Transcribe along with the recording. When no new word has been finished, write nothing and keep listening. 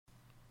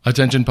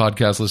Attention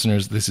podcast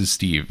listeners, this is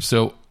Steve.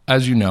 So,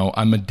 as you know,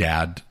 I'm a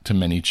dad to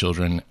many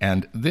children,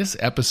 and this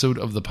episode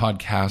of the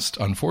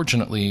podcast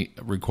unfortunately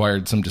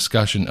required some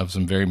discussion of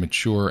some very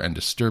mature and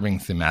disturbing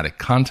thematic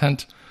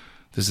content.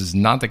 This is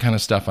not the kind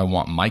of stuff I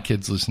want my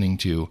kids listening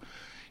to.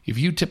 If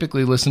you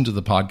typically listen to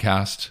the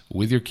podcast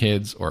with your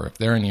kids, or if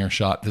they're in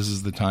earshot, this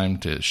is the time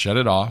to shut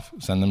it off,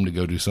 send them to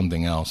go do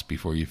something else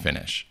before you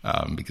finish.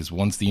 Because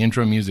once the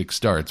intro music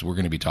starts, we're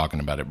going to be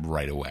talking about it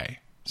right away.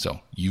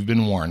 So, you've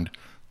been warned.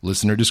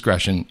 Listener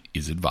discretion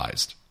is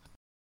advised.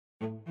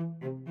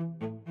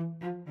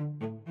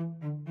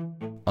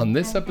 On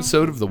this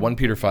episode of the 1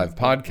 Peter 5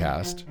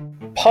 podcast,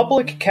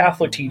 public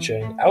Catholic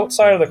teaching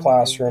outside of the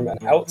classroom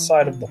and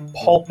outside of the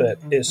pulpit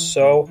is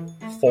so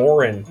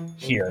foreign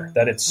here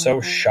that it's so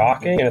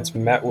shocking and it's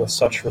met with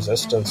such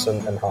resistance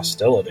and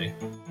hostility.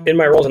 In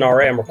my role as an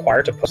RA, I'm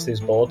required to post these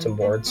bulletin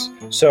boards.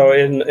 So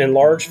in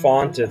large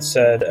font, it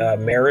said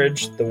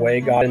marriage the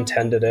way God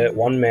intended it,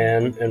 one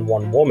man and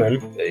one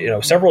woman.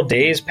 Several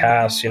days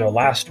pass,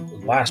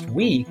 last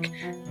week,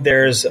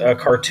 there's a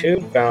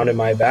cartoon found in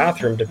my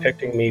bathroom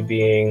depicting me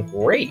being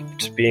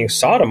raped, being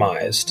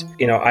sodomized.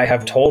 I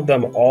have told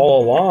them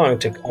all along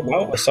to come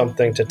out with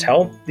something to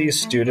tell these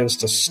students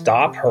to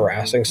stop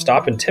harassing,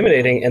 stop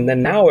intimidating, and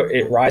then now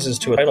it rises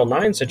to a Title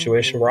IX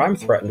situation where I'm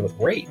threatened with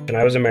rape. And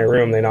I was in my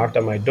room, they knocked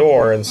on my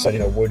door and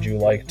said, would you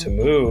like to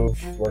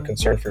move? We're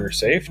concerned for your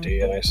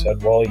safety. And I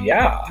said, well,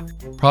 yeah.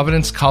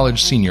 Providence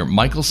College senior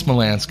Michael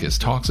Smolanskis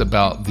talks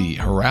about the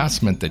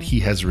harassment that he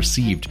has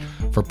received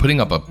for putting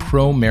up a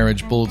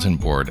pro-marriage bulletin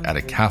board at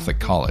a Catholic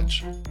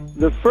college.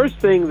 The first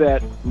thing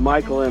that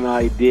Michael and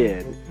I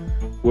did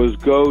was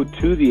go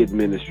to the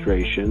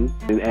administration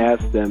and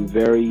ask them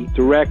very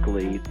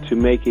directly to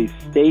make a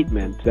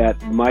statement that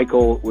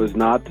Michael was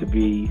not to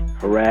be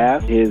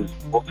harassed, his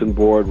bulletin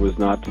board was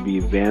not to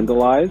be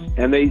vandalized,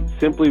 and they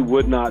simply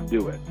would not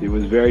do it. It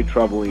was very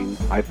troubling.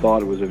 I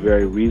thought it was a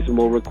very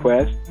reasonable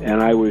request,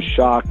 and I was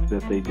shocked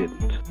that they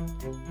didn't.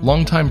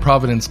 Longtime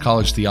Providence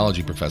College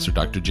theology professor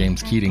Dr.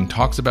 James Keating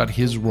talks about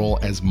his role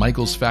as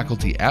Michael's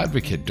faculty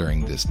advocate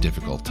during this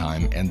difficult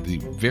time and the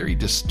very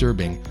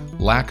disturbing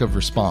lack of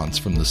response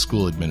from the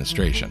school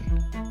administration.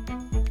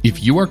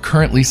 If you are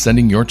currently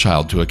sending your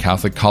child to a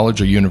Catholic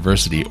college or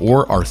university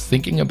or are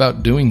thinking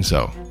about doing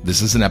so,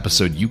 this is an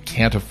episode you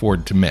can't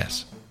afford to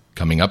miss.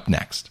 Coming up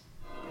next.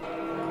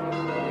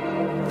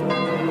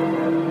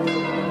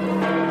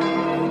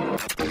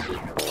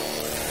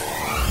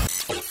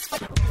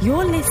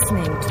 You're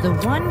listening to the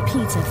 1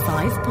 Peter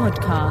 5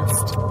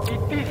 podcast.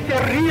 It is a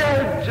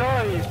real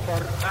joy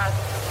for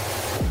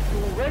us to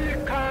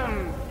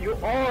welcome you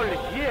all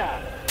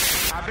here.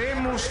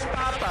 Habemus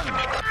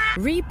Papam.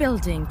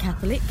 Rebuilding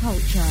Catholic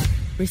culture,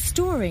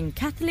 restoring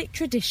Catholic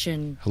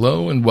tradition.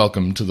 Hello and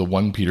welcome to the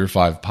 1 Peter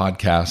 5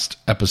 podcast,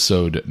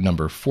 episode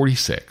number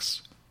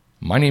 46.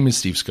 My name is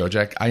Steve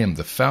Skojak. I am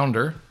the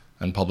founder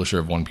and publisher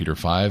of 1 Peter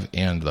 5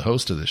 and the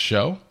host of this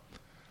show.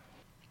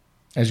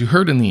 As you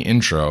heard in the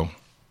intro,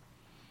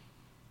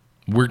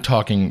 we're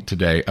talking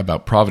today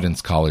about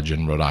Providence College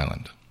in Rhode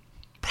Island.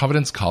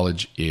 Providence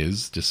College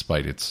is,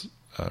 despite its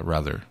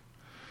rather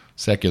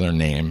secular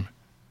name,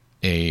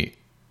 a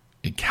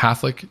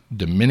Catholic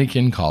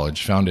Dominican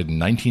college founded in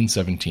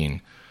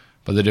 1917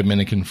 by the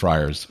Dominican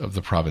friars of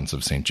the province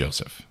of St.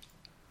 Joseph.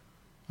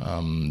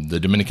 The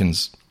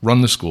Dominicans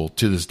run the school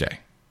to this day,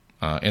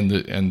 and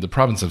the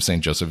province of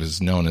St. Joseph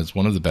is known as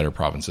one of the better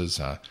provinces.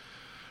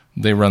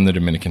 They run the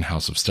Dominican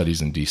House of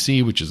Studies in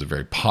D.C., which is a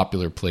very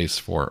popular place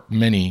for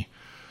many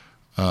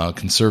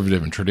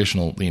conservative and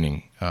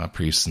traditional-leaning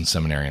priests and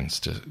seminarians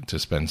to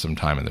spend some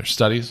time in their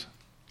studies.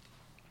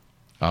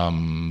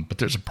 But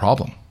there's a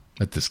problem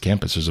at this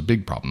campus. There's a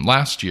big problem.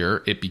 Last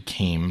year, it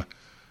became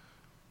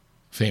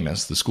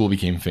famous. The school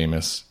became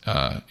famous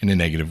in a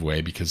negative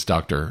way because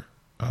Dr.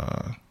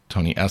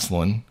 Tony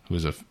Esolen, who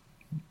is a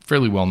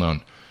fairly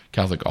well-known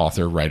Catholic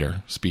author,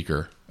 writer,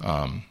 speaker,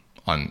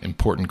 on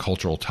important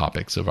cultural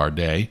topics of our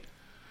day,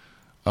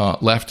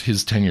 left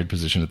his tenured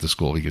position at the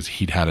school because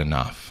he'd had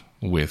enough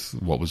with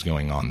what was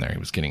going on there. He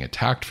was getting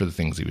attacked for the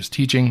things he was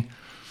teaching.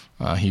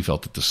 He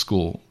felt that the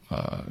school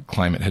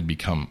climate had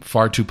become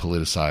far too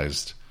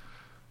politicized.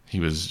 He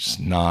was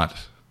just not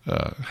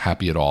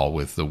happy at all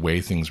with the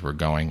way things were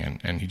going,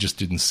 and he just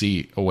didn't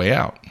see a way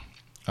out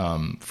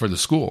for the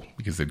school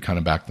because they'd kind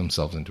of backed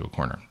themselves into a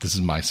corner. This is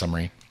my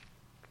summary.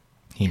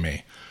 He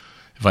may,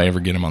 if I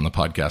ever get him on the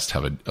podcast,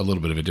 have a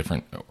little bit of a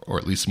different, or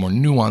at least more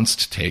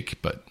nuanced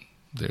take, but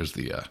there's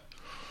the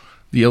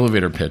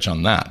elevator pitch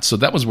on that. So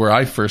that was where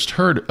I first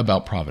heard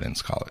about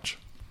Providence College.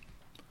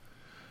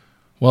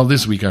 Well,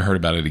 this week I heard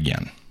about it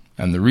again.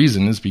 And the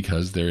reason is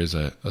because there is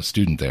a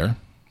student there,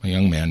 a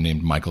young man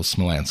named Michael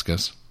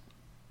Smolanskis,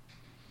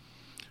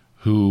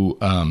 who,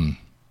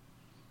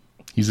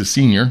 he's a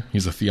senior.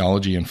 He's a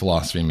theology and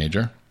philosophy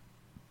major.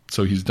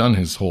 So he's done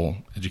his whole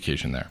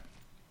education there.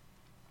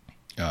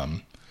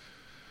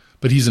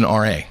 But he's an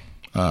RA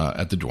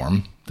at the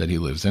dorm that he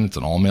lives in. It's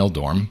an all-male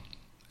dorm.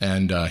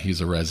 And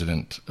he's a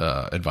resident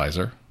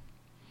advisor.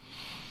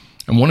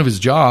 And one of his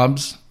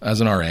jobs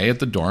as an RA at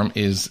the dorm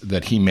is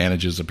that he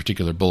manages a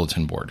particular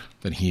bulletin board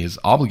that he is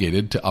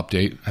obligated to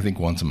update, I think,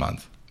 once a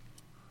month.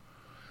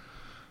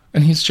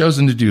 And he's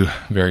chosen to do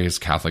various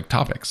Catholic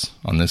topics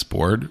on this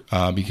board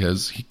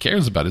because he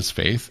cares about his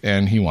faith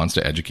and he wants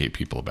to educate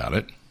people about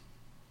it.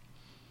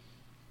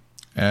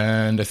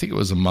 And I think it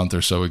was a month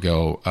or so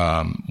ago,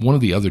 one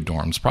of the other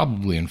dorms,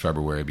 probably in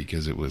February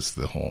because it was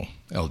the whole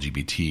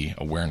LGBT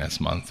awareness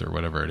month or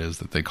whatever it is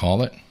that they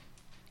call it.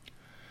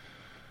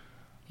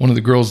 One of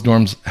the girls'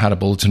 dorms had a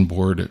bulletin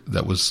board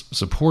that was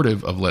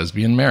supportive of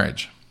lesbian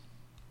marriage.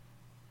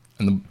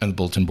 And the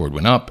bulletin board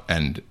went up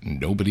and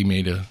nobody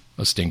made a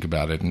stink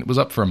about it. And it was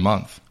up for a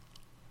month.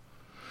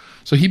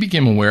 So he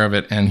became aware of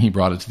it and he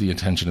brought it to the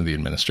attention of the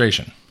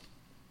administration.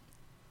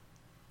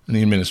 And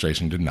the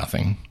administration did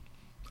nothing.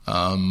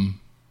 And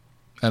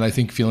I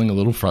think feeling a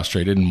little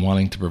frustrated and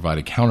wanting to provide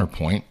a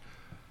counterpoint,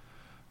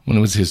 when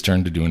it was his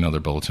turn to do another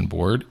bulletin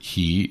board,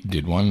 he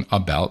did one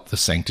about the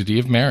sanctity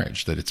of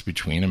marriage, that it's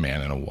between a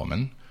man and a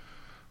woman,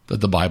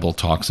 that the Bible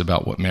talks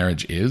about what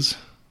marriage is,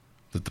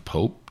 that the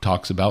Pope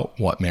talks about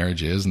what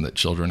marriage is, and that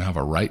children have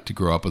a right to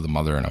grow up with a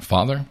mother and a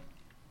father.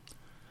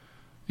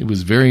 It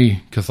was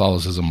very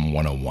Catholicism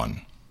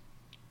 101.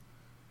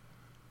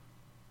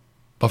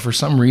 But for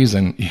some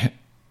reason, it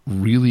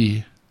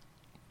really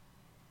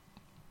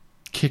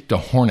kicked a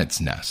hornet's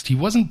nest. He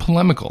wasn't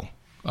polemical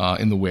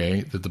in the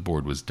way that the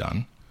board was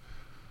done.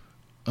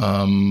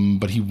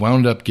 But he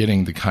wound up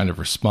getting the kind of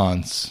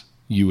response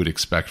you would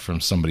expect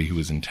from somebody who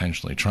was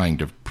intentionally trying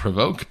to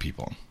provoke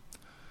people.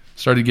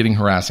 Started getting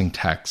harassing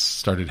texts,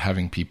 started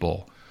having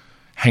people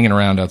hanging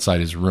around outside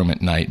his room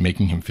at night,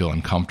 making him feel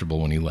uncomfortable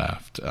when he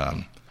left.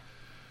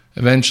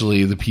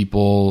 Eventually, the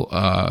people,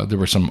 there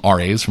were some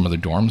RAs from other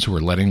dorms who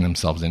were letting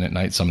themselves in at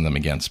night, some of them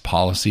against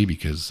policy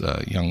because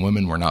young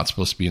women were not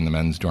supposed to be in the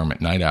men's dorm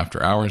at night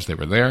after hours. They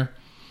were there.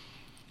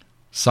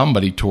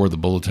 Somebody tore the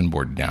bulletin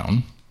board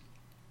down.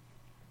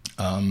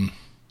 And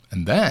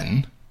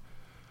then,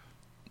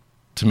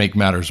 to make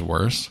matters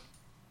worse,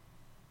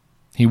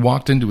 he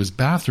walked into his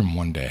bathroom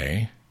one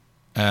day,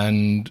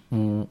 and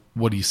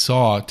what he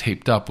saw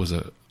taped up was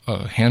a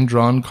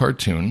hand-drawn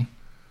cartoon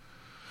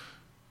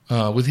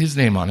with his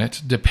name on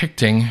it,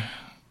 depicting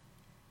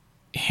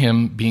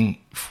him being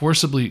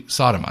forcibly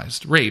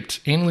sodomized,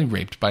 anally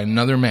raped by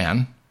another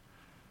man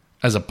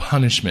as a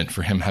punishment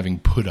for him having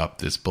put up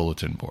this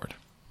bulletin board.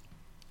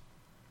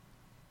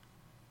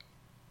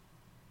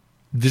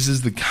 This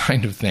is the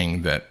kind of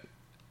thing that,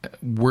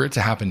 were it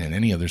to happen in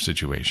any other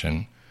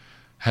situation,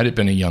 had it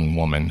been a young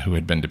woman who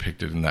had been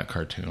depicted in that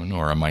cartoon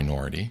or a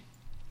minority,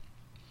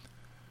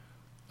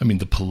 I mean,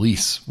 the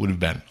police would have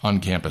been on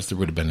campus. There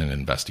would have been an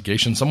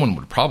investigation. Someone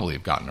would probably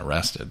have gotten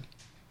arrested,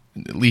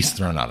 at least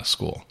thrown out of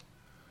school.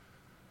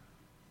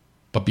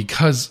 But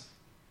because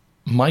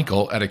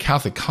Michael at a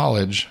Catholic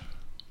college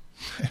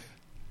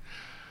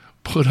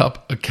put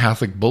up a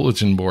Catholic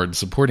bulletin board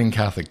supporting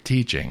Catholic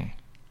teaching,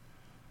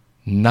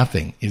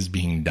 nothing is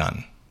being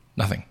done.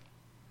 Nothing.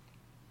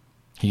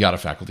 He got a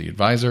faculty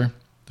advisor.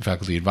 The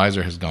faculty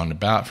advisor has gone to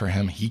bat for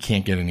him. He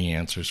can't get any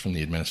answers from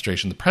the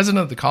administration. The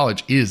president of the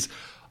college is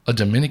a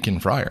Dominican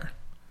friar.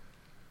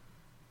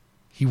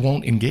 He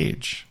won't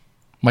engage.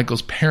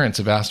 Michael's parents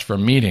have asked for a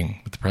meeting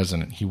with the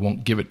president. He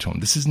won't give it to him.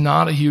 This is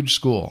not a huge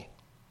school.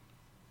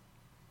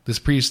 This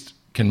priest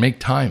can make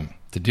time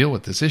to deal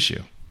with this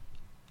issue.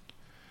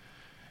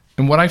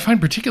 And what I find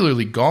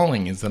particularly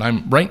galling is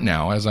that right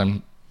now, as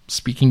I'm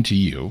speaking to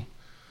you,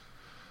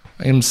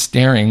 I am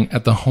staring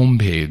at the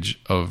homepage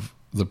of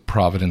the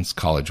Providence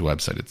College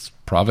website. It's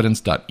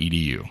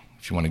providence.edu.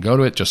 If you want to go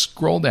to it, just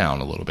scroll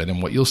down a little bit,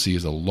 and what you'll see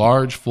is a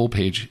large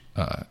full-page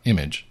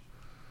image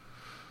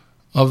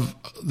of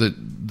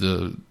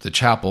the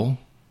chapel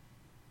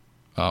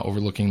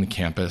overlooking the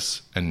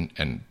campus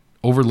and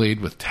overlaid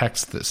with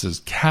text that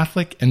says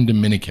Catholic and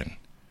Dominican.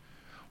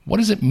 What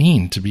does it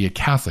mean to be a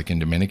Catholic in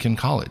Dominican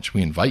college?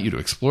 We invite you to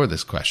explore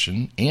this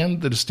question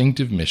and the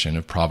distinctive mission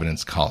of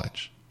Providence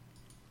College.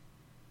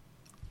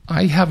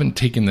 I haven't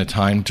taken the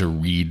time to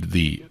read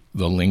the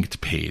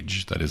linked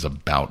page that is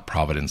about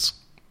Providence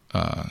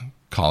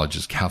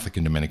College's Catholic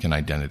and Dominican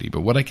identity,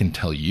 but what I can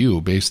tell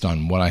you, based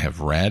on what I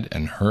have read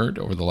and heard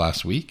over the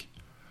last week,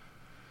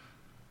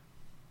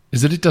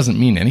 is that it doesn't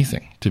mean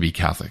anything to be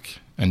Catholic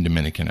and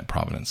Dominican at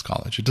Providence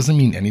College. It doesn't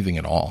mean anything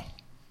at all.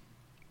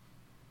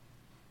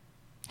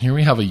 Here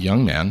we have a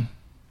young man,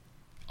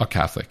 a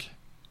Catholic.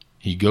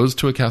 He goes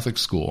to a Catholic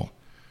school.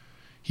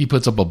 He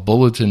puts up a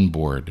bulletin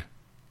board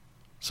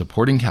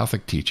supporting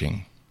Catholic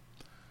teaching.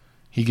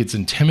 He gets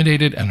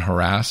intimidated and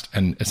harassed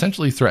and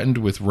essentially threatened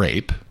with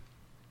rape.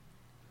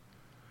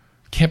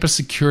 Campus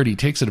security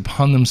takes it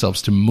upon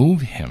themselves to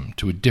move him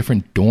to a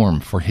different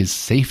dorm for his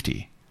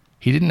safety.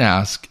 He didn't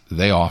ask,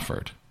 they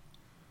offered.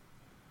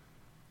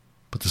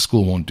 But the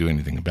school won't do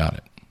anything about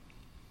it.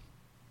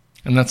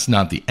 And that's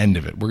not the end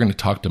of it. We're going to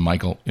talk to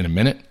Michael in a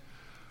minute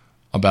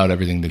about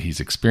everything that he's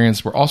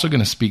experienced. We're also going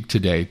to speak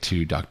today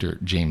to Dr.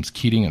 James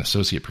Keating, an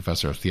associate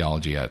professor of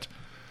theology at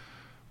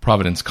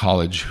Providence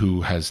College,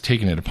 who has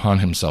taken it upon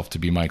himself to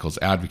be Michael's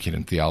advocate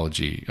in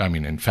theology,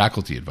 and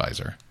faculty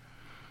advisor.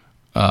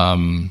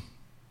 Dr.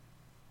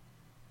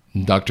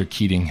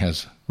 Keating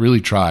has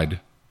really tried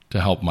to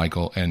help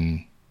Michael,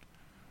 and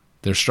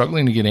they're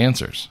struggling to get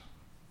answers.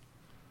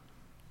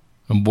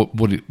 And what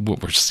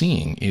we're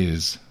seeing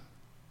is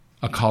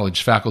a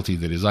college faculty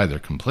that is either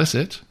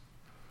complicit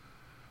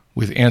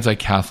with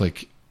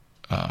anti-Catholic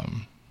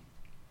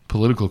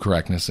political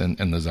correctness and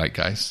the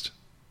zeitgeist,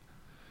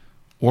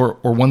 or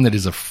one that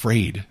is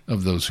afraid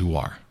of those who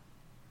are.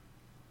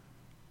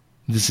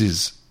 This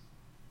is,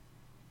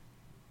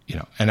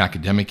 an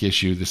academic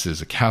issue. This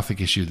is a Catholic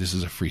issue. This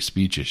is a free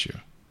speech issue.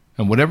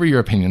 And whatever your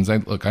opinions,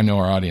 I know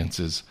our audience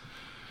is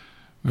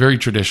very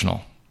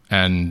traditional,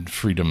 and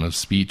freedom of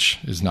speech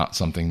is not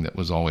something that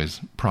was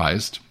always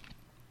prized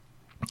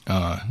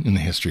in the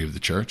history of the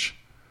church.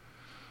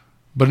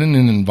 But in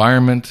an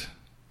environment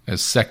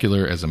as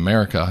secular as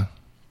America,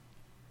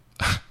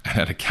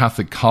 at a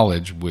Catholic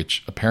college,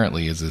 which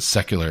apparently is as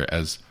secular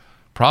as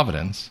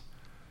Providence,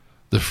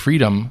 the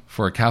freedom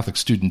for a Catholic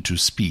student to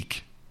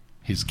speak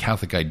his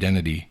Catholic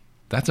identity,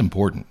 that's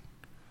important.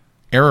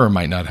 Error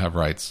might not have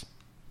rights,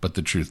 but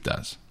the truth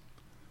does.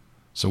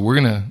 So we're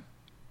going to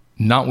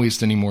not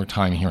waste any more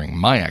time hearing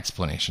my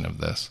explanation of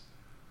this.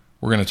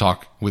 We're going to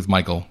talk with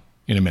Michael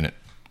in a minute,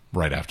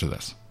 right after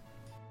this.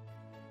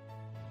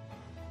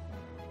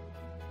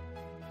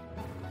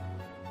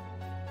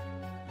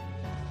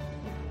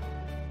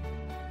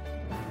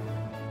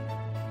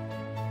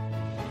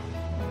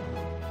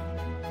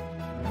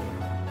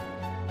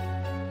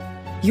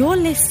 You're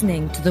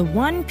listening to the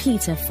 1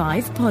 Peter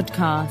 5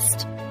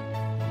 podcast.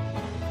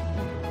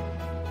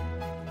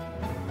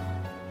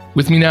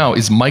 With me now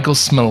is Michael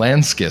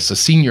Smolanskis, a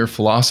senior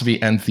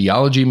philosophy and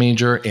theology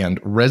major and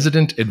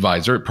resident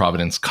advisor at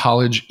Providence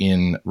College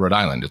in Rhode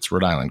Island. It's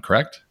Rhode Island,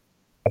 correct?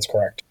 That's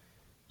correct.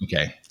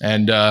 Okay.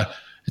 And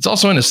it's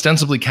also an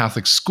ostensibly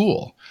Catholic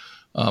school.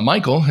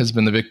 Michael has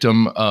been the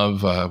victim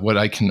of what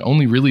I can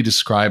only really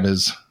describe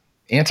as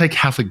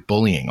anti-Catholic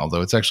bullying,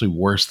 although it's actually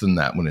worse than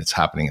that when it's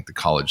happening at the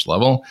college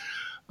level.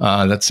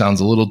 That sounds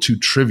a little too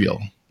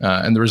trivial.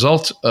 And the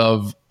result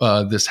of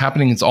this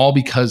happening is all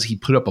because he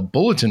put up a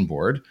bulletin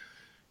board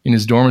in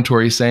his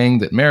dormitory saying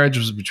that marriage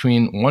was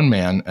between one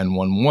man and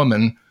one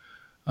woman,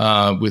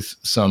 with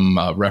some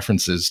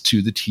references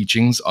to the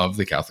teachings of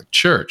the Catholic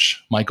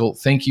Church. Michael,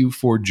 thank you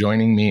for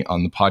joining me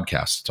on the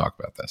podcast to talk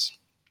about this.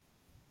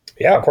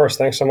 Yeah, of course.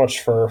 Thanks so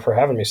much for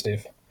having me,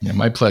 Steve. Yeah,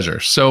 my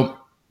pleasure. So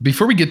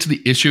before we get to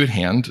the issue at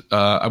hand,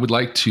 I would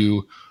like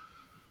to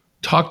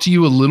talk to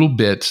you a little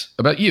bit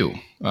about you.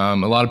 A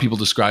lot of people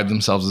describe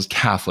themselves as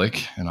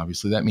Catholic, and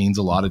obviously that means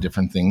a lot of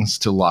different things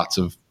to lots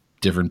of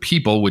different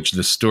people, which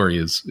this story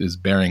is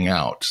bearing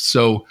out.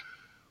 So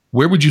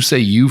where would you say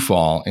you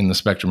fall in the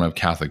spectrum of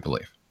Catholic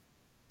belief?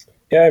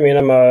 Yeah,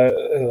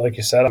 like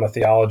you said, I'm a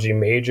theology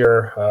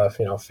major,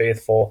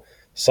 faithful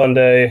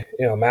Sunday,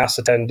 Mass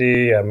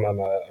attendee. I'm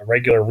a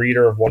regular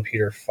reader of 1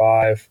 Peter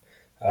 5.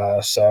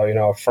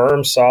 So,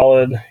 firm,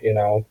 solid,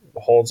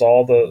 holds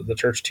all the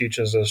church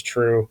teaches as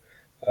true,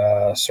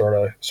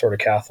 sort of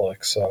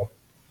Catholic. So,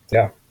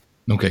 yeah.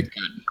 Okay,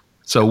 good.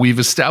 So we've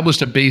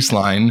established a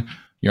baseline.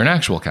 You're an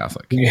actual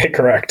Catholic. Yeah,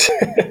 correct.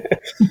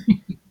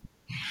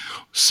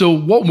 So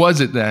what was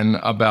it then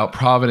about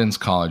Providence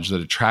College that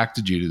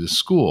attracted you to the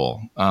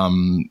school?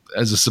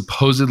 As a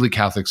supposedly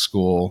Catholic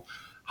school,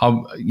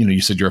 how,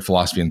 you said you're a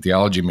philosophy and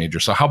theology major.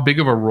 So how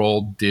big of a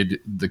role did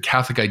the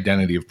Catholic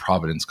identity of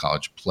Providence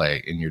College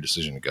play in your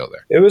decision to go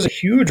there? It was a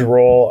huge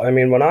role.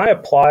 When I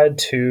applied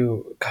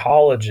to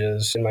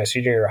colleges in my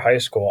senior year of high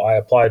school, I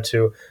applied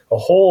to a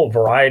whole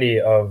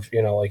variety of,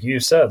 like you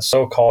said,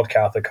 so-called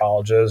Catholic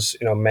colleges,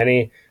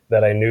 many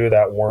that I knew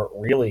that weren't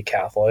really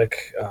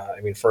Catholic.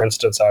 For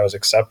instance, I was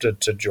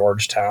accepted to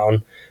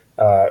Georgetown,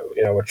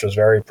 which was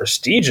very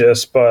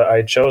prestigious, but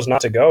I chose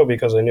not to go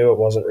because I knew it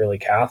wasn't really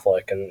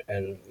Catholic. And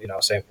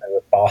same thing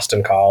with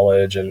Boston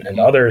College and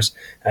others.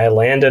 And I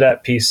landed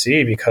at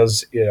PC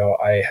because,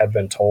 I had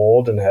been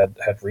told and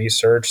had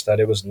researched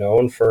that it was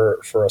known for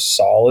a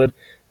solid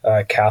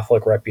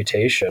Catholic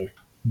reputation.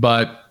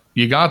 But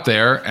you got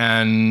there,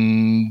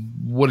 and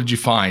what did you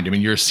find?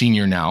 You're a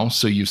senior now,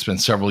 so you've spent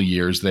several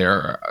years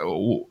there.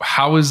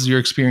 How has your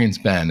experience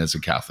been as a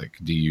Catholic?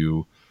 Do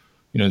you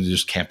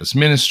just campus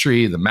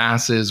ministry, the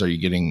masses? Are you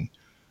getting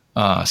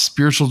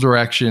spiritual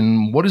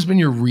direction? What has been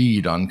your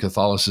read on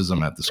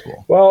Catholicism at the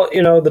school? Well,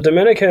 the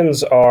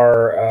Dominicans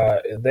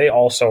they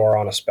also are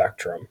on a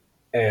spectrum.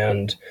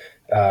 And,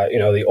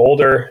 the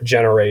older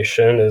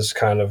generation is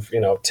kind of,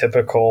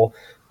 typical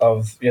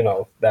of,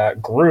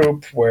 that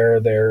group where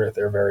they're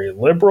very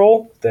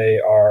liberal. They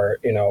are,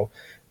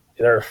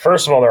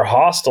 first of all, they're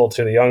hostile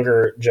to the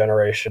younger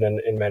generation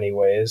in many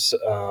ways,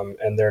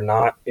 and they're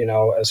not,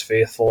 as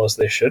faithful as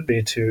they should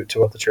be to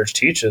what the church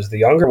teaches. The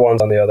younger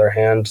ones, on the other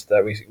hand,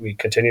 that we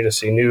continue to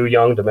see new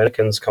young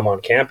Dominicans come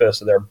on campus.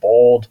 They're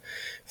bold,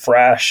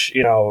 fresh,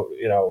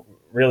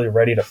 really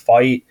ready to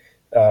fight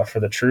for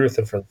the truth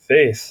and for the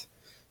faith.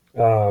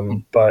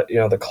 But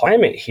the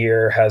climate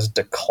here has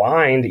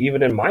declined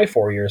even in my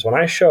 4 years. When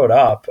I showed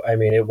up, I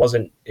mean, it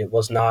wasn't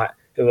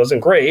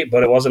great,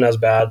 but it wasn't as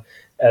bad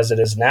as it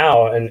is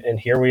now. And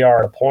here we are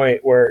at a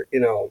point where,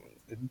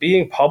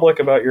 being public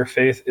about your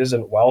faith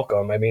isn't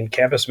welcome. I mean,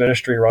 campus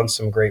ministry runs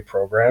some great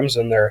programs,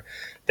 and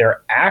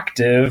they're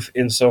active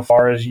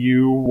insofar as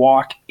you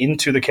walk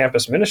into the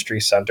campus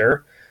ministry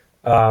center.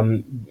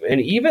 And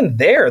even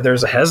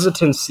there's a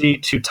hesitancy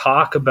to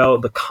talk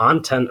about the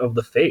content of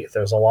the faith.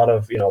 There's a lot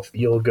of,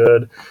 feel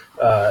good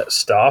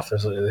stuff.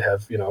 They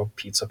have,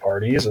 pizza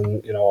parties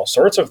and, all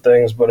sorts of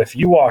things. But if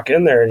you walk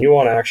in there and you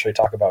want to actually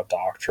talk about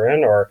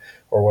doctrine or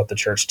what the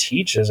church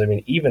teaches, I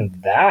mean, even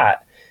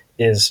that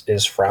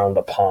is frowned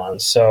upon.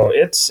 So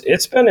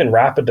it's been in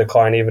rapid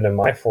decline even in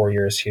my 4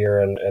 years here,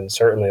 and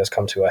certainly has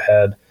come to a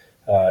head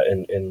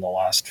in the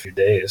last few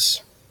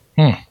days.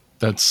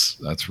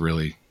 That's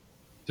really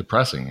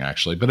depressing,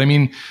 actually. But I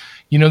mean,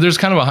 there's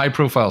kind of a high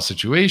profile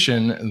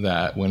situation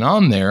that went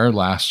on there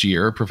last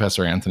year.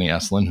 Professor Anthony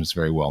Eslin, who's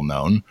very well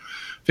known,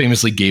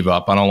 famously gave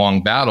up on a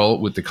long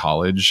battle with the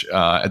college.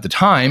 At the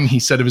time, he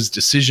said of his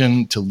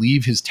decision to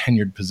leave his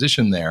tenured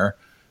position there,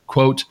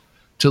 quote,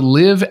 "To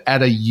live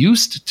at a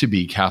used to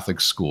be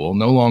Catholic school,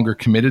 no longer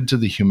committed to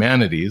the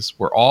humanities,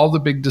 where all the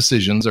big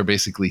decisions are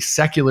basically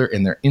secular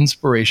in their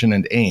inspiration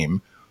and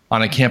aim,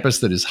 on a campus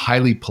that is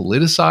highly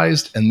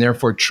politicized and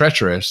therefore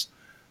treacherous.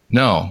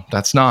 No,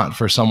 that's not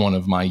for someone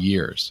of my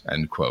years,"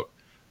 end quote.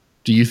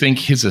 Do you think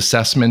his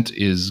assessment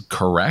is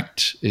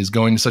correct? Is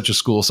going to such a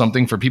school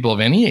something for people of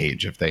any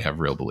age if they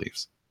have real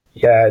beliefs?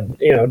 Yeah,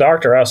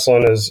 Dr.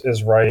 Eslin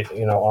is right,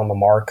 on the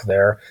mark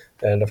there.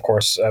 And of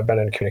course, I've been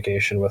in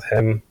communication with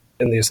him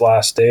in these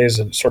last days,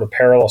 and sort of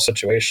parallel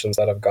situations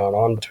that have gone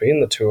on between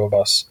the two of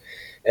us.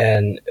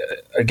 And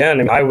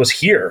again, I was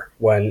here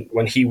when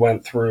he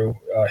went through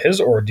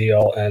his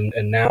ordeal, and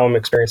now I'm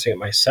experiencing it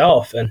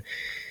myself. And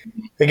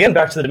again,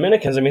 back to the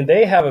Dominicans, I mean,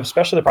 they have,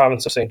 especially the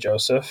province of St.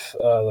 Joseph,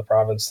 the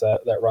province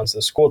that runs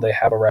the school, they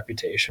have a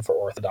reputation for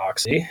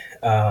orthodoxy,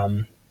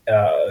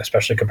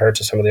 especially compared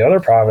to some of the other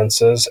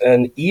provinces.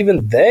 And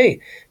even they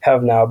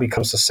have now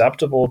become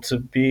susceptible to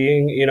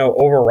being,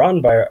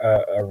 overrun by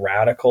a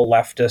radical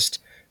leftist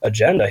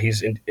agenda.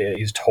 He's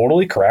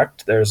totally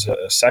correct. There's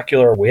a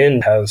secular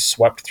wind has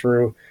swept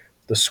through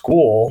the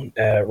school,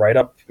 right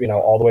up,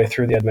 all the way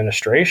through the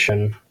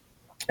administration,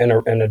 and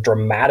a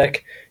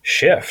dramatic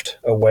shift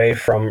away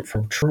from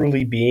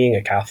truly being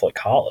a Catholic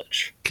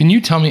college. Can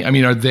you tell me, I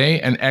mean, are they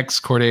an ex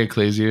Corde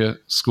Ecclesia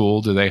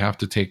school? Do they have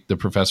to the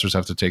professors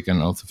have to take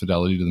an oath of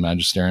fidelity to the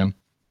magisterium?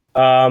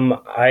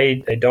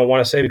 I don't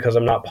want to say because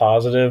I'm not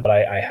positive, but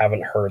I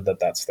haven't heard that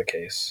that's the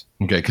case.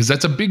 Okay, because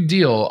that's a big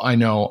deal. I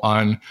know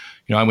I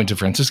went to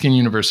Franciscan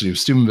University of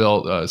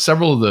Steubenville.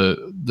 Several of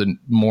the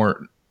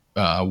more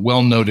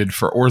well-noted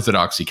for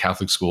orthodoxy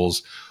Catholic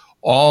schools,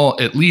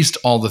 at least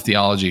all the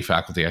theology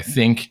faculty, I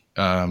think,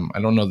 I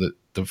don't know that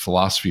the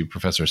philosophy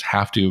professors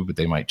have to, but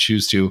they might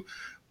choose to.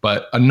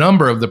 But a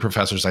number of the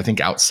professors, I think,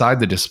 outside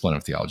the discipline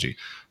of theology,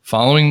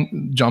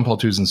 following John Paul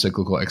II's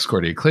encyclical Ex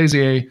Corde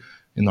Ecclesiae,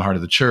 in the heart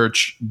of the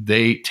church,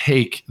 they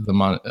take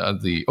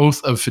the oath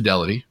of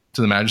fidelity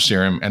to the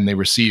magisterium, and they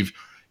receive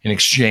in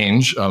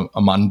exchange a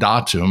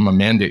mandatum, a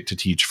mandate to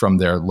teach from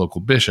their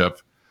local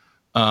bishop.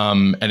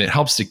 And it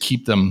helps to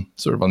keep them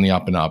sort of on the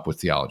up and up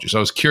with theology. So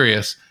I was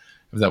curious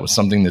if that was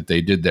something that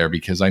they did there,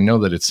 because I know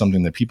that it's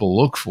something that people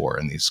look for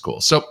in these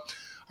schools. So, all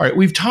right,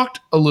 we've talked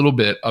a little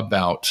bit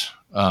about,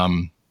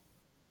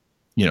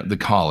 the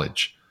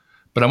college,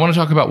 but I want to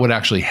talk about what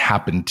actually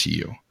happened to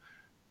you.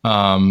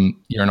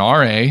 You're an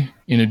RA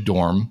in a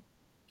dorm.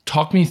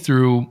 Talk me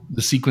through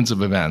the sequence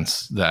of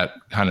events that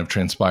kind of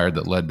transpired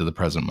that led to the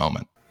present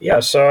moment. Yeah,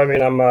 so I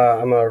mean, I'm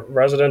a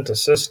resident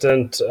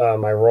assistant.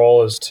 My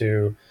role is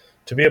to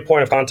be a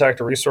point of contact,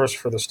 a resource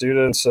for the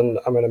students, and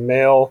I'm in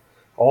a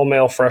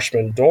all-male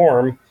freshman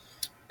dorm.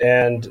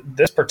 And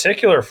this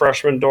particular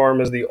freshman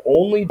dorm is the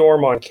only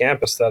dorm on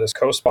campus that is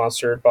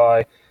co-sponsored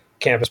by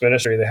campus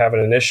ministry. They have an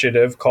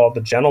initiative called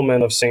the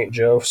Gentlemen of St.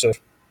 Joseph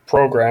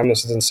program.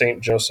 This is in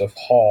St. Joseph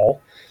Hall.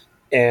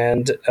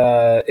 And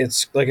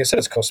it's, like I said,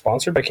 it's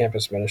co-sponsored by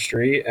campus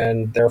ministry,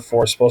 and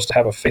therefore supposed to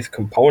have a faith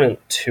component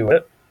to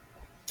it.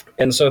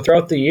 And so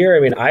throughout the year, I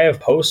mean, I have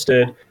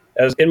posted,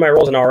 as in my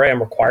role as an RA,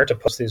 I'm required to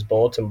post these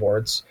bulletin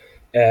boards.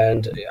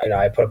 And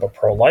I put up a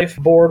pro-life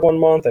board one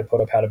month. I put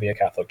up how to be a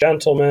Catholic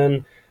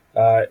gentleman.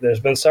 There's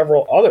been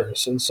several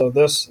others. And so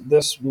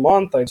this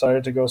month, I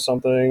decided to go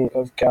something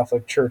of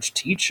Catholic Church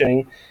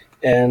teaching.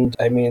 And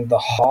I mean, the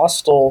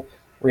hostile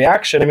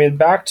reaction, I mean,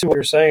 back to what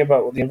you're saying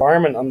about the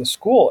environment on the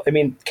school. I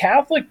mean,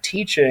 Catholic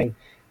teaching,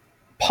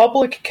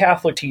 public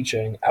Catholic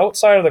teaching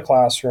outside of the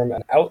classroom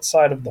and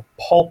outside of the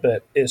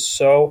pulpit is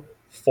so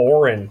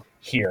foreign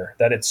here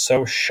that it's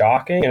so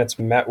shocking, and it's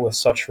met with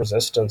such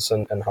resistance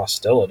and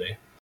hostility.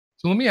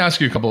 So let me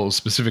ask you a couple of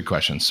specific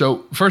questions.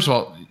 So first of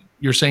all,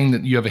 you're saying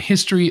that you have a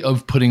history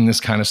of putting this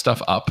kind of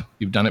stuff up.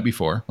 You've done it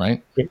before,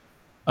 right? Yeah.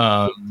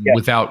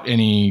 without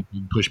any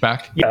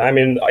pushback? Yeah, I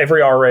mean,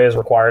 every RA is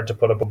required to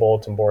put up a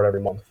bulletin board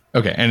every month.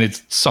 Okay, and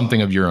it's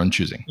something of your own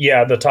choosing.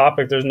 Yeah, the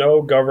topic, there's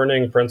no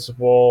governing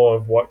principle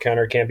of what can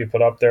or can't be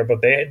put up there,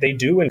 but they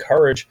do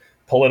encourage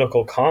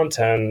political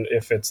content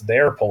if it's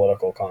their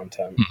political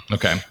content.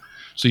 Okay,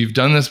 so you've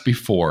done this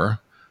before.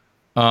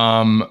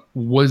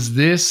 Was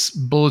this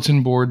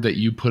bulletin board that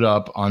you put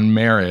up on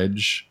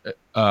marriage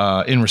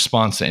in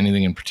response to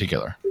anything in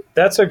particular?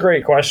 That's a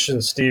great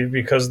question, Steve,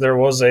 because there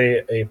was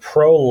a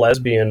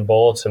pro-lesbian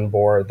bulletin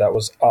board that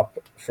was up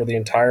for the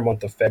entire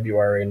month of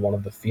February in one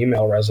of the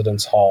female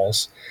residence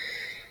halls.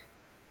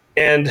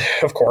 And,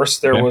 of course,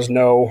 there was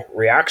no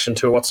reaction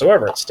to it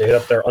whatsoever. It stayed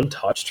up there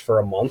untouched for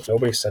a month.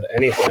 Nobody said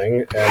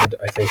anything. And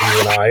I think you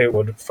and I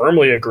would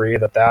firmly agree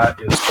that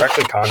that is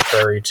directly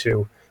contrary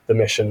to the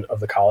mission of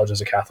the college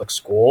as a Catholic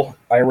school.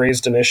 I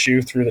raised an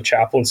issue through the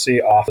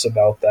chaplaincy office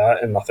about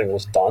that, and nothing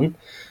was done.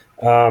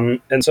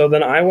 And so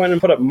then I went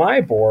and put up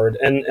my board,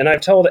 and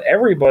I've told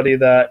everybody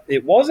that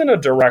it wasn't a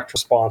direct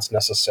response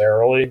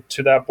necessarily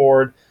to that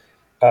board,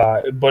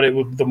 but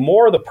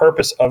the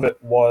purpose of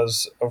it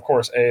was, of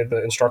course,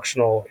 the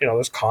instructional,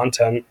 there's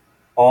content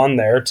on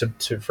there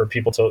for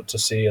people to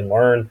see and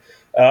learn,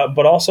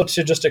 but also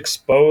to just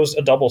expose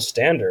a double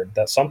standard,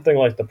 that something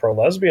like the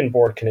pro-lesbian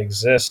board can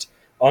exist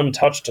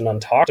untouched and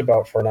untalked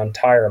about for an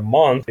entire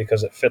month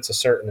because it fits a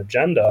certain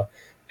agenda.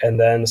 And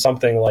then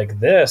something like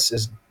this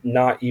is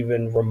not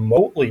even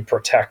remotely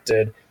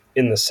protected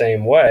in the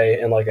same way.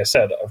 And like I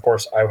said, of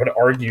course, I would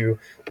argue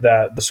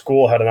that the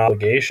school had an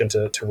obligation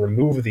to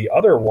remove the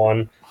other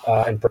one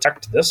and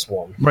protect this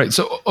one. Right.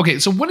 So, okay.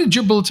 So what did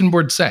your bulletin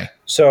board say?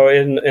 So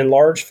in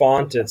large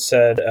font, it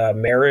said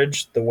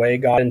marriage the way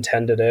God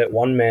intended it,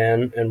 one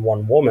man and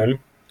one woman.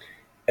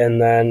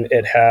 And then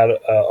it had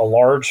a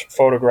large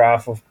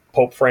photograph of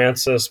Pope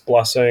Francis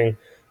blessing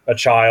a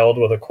child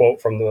with a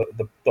quote from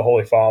the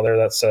Holy Father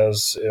that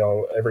says,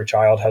 every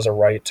child has a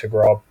right to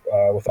grow up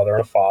with a mother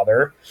and a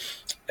father.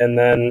 And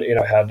then,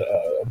 it had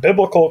a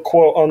biblical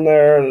quote on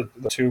there,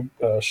 the two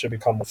should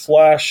become one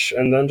flesh.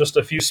 And then just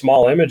a few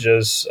small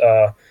images.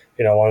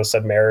 One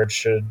said marriage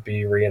should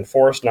be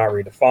reinforced, not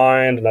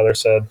redefined. Another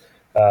said,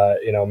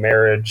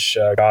 marriage,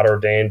 God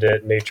ordained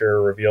it,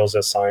 nature reveals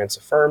it, science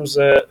affirms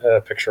it, a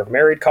picture of a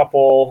married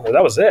couple. And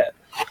that was it.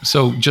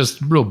 So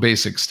just real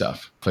basic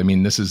stuff. I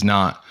mean, this is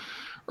not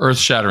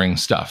earth-shattering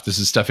stuff. This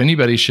is stuff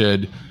anybody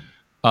should,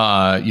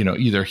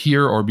 either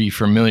hear or be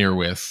familiar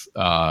with,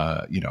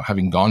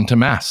 having gone to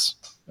mass,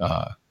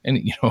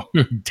 and,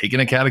 taken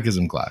a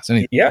catechism class.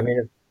 Yeah, I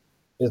mean,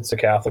 it's a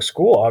Catholic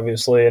school,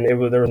 obviously, and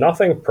there was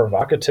nothing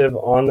provocative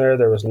on there.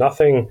 There was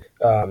nothing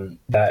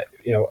that,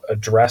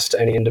 addressed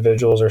any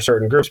individuals or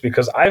certain groups,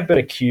 because I've been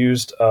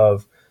accused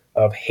of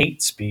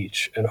hate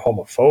speech and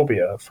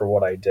homophobia for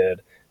what I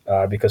did,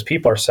 because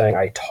people are saying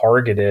I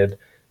targeted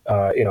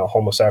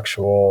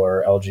homosexual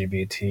or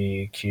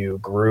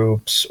LGBTQ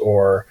groups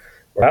or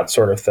that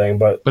sort of thing.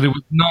 But it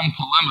was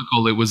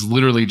non-polemical. It was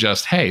literally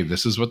just, hey,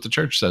 this is what the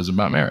church says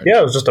about marriage. Yeah,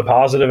 it was just a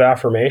positive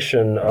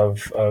affirmation of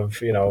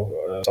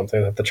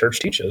something that the church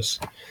teaches.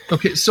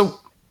 Okay, so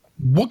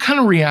what kind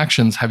of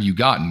reactions have you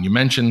gotten? You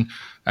mentioned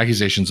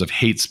accusations of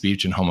hate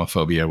speech and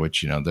homophobia,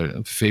 which,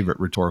 the favorite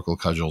rhetorical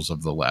cudgels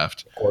of the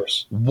left. Of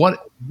course. What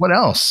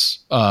else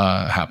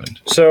happened?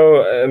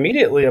 So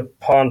immediately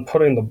upon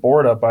putting the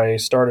board up, I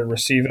started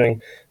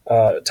receiving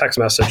text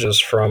messages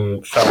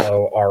from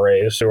fellow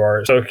RAs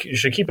so you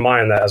should keep in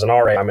mind that as an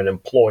RA, I'm an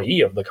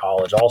employee of the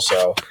college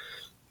also.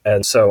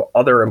 And so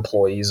other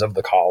employees of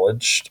the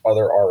college,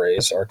 other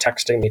RAs, are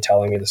texting me,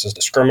 telling me this is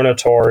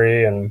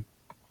discriminatory and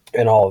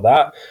all of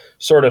that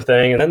sort of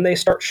thing. And then they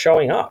start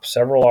showing up.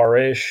 Several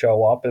RAs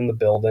show up in the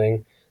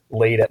building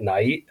late at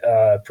night,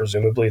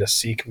 presumably to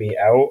seek me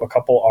out. A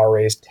couple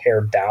RAs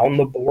tear down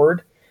the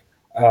board.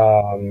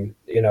 They're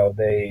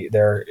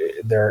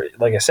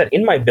like I said,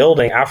 in my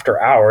building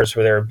after hours,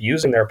 where they're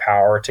using their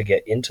power to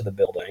get into the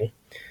building.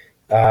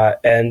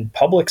 And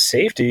public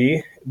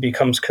safety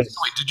becomes... Wait,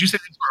 did you say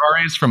these were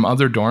RAs from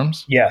other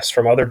dorms? Yes,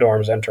 from other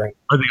dorms entering.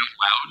 Are they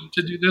allowed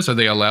to do this? Are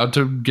they allowed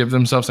to give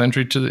themselves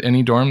entry to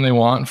any dorm they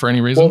want for any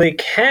reason? Well, they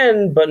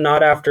can, but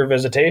not after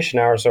visitation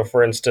hours. So,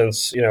 for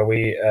instance,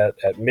 we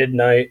at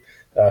midnight,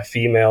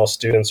 female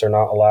students are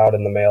not allowed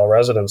in the male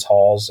residence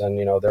halls. And,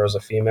 there was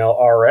a female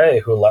RA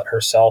who let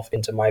herself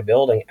into my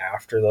building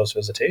after those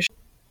visitations.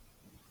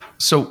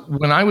 So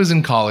when I was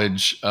in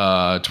college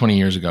 20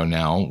 years ago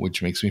now,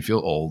 which makes me feel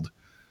old,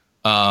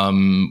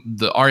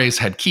 the RAs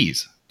had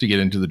keys to get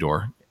into the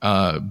door.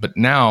 But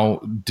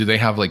now, do they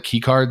have like key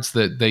cards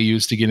that they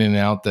use to get in and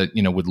out that,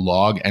 would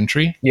log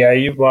entry? Yeah,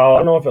 I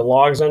don't know if it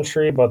logs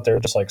entry, but they're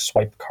just like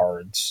swipe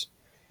cards.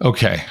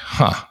 Okay.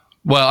 Huh.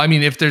 Well, I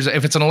mean, if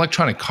it's an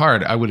electronic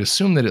card, I would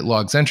assume that it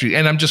logs entry.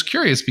 And I'm just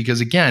curious because,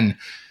 again,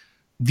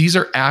 these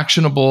are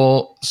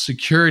actionable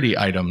security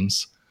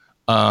items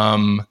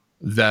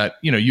that,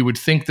 you would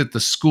think that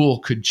the school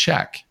could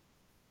check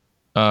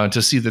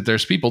to see that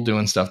there's people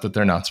doing stuff that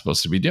they're not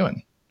supposed to be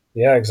doing.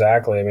 Yeah,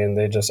 exactly. I mean,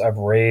 I've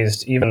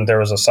raised, even there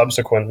was a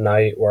subsequent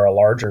night where a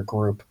larger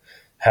group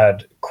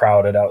had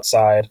crowded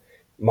outside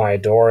my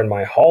door in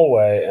my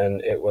hallway, and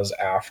it was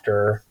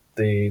after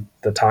the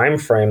time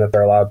frame that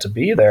they're allowed to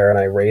be there. And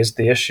I raised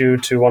the issue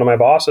to one of my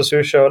bosses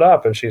who showed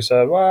up, and she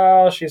said,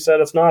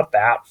 it's not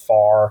that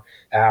far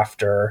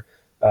after,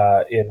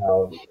 said,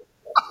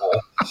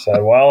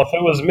 well, if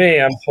it was me,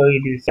 I'm sure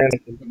you'd be saying.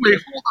 Wait,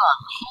 hold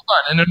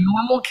on. In a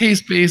normal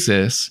case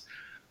basis,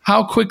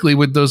 how quickly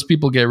would those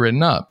people get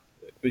written up?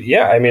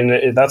 Yeah, I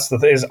mean, that's the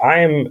thing is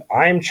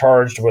I'm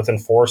charged with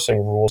enforcing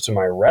rules to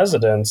my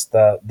residents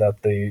that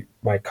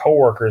my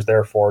coworkers,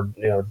 therefore,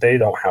 they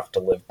don't have to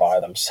live by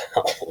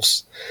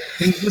themselves.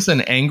 Is this an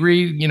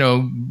angry,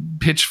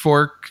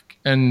 pitchfork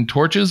and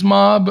torches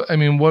mob? I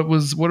mean, what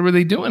were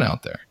they doing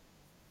out there?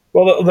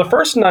 Well, the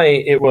first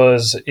night it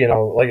was,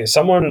 like a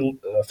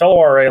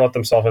fellow RA let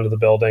themselves into the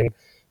building.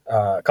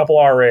 A couple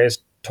RAs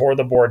tore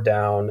the board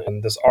down,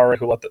 and this RA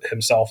who let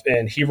himself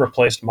in, he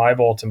replaced my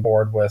bulletin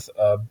board with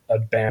a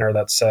banner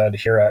that said,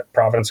 "Here at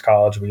Providence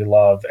College, we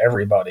love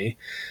everybody."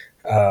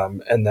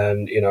 And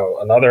then,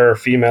 another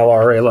female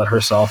RA let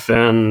herself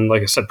in,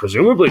 like I said,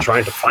 presumably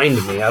trying to find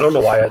me. I don't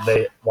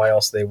know why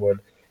else they would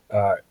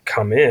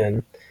come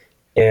in.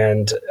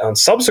 And on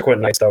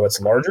subsequent nights, though,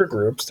 it's larger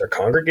groups. They're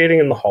congregating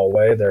in the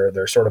hallway.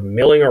 They're sort of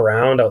milling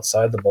around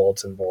outside the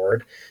bulletin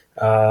board.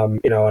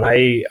 And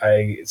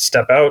I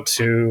step out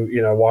to,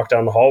 walk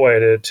down the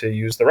hallway to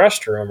use the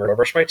restroom or to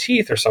brush my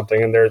teeth or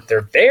something. And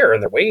they're there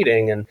and they're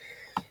waiting. And,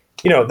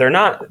 they're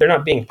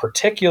not being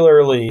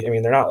particularly,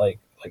 they're not like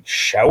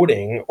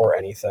shouting or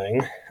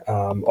anything.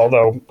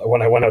 Although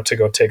when I went out to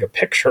go take a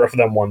picture of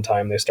them one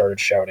time, they started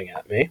shouting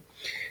at me.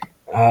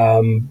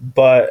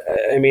 But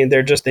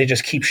they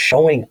just keep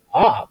showing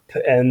up,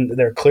 and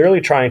they're clearly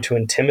trying to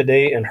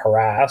intimidate and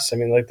harass.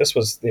 This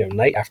was,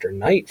 night after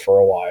night for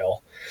a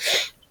while.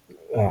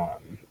 Of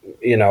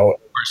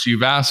course,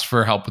 you've asked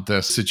for help with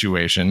this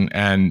situation,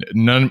 and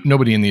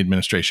nobody in the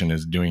administration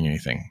is doing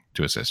anything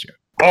to assist you.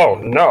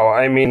 Oh, no.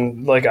 I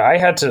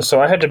had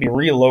to be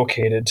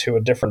relocated to a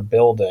different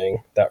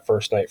building that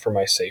first night for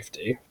my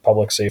safety.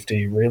 Public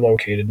safety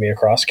relocated me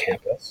across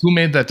campus. Who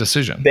made that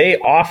decision? They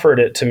offered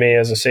it to me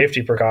as a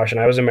safety precaution.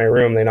 I was in my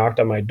room. They knocked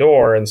on my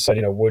door and said,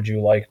 would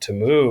you like to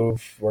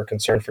move? We're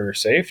concerned for your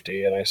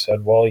safety. And I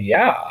said, well,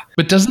 yeah.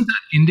 But doesn't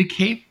that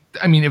indicate,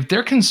 if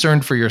they're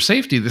concerned for your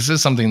safety, this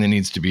is something that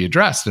needs to be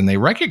addressed, and they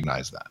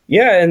recognize that.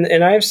 Yeah,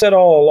 and I've said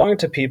all along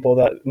to people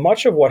that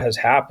much of what has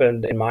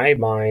happened, in my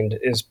mind,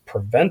 is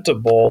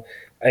preventable.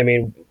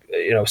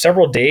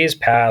 Several days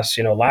past,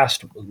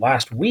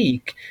 last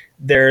week,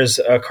 there's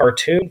a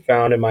cartoon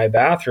found in my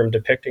bathroom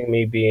depicting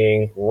me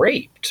being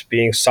raped,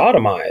 being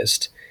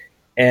sodomized.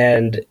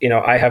 And,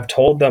 I have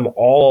told them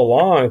all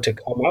along to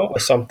come out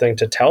with something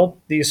to tell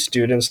these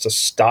students to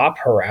stop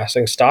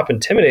harassing, stop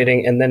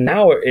intimidating. And then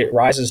now it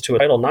rises to a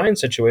Title IX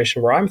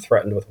situation where I'm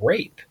threatened with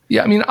rape.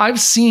 Yeah, I've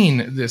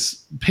seen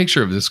this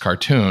picture of this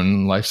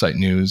cartoon. LifeSite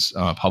News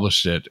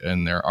published it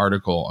in their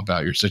article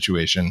about your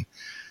situation.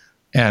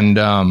 And,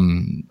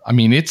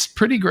 it's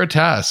pretty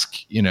grotesque.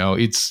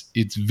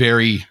 It's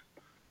very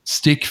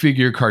stick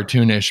figure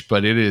cartoonish,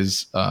 but it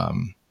is...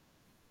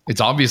 it's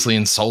obviously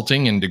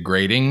insulting and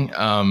degrading.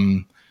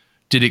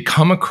 Did it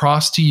come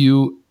across to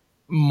you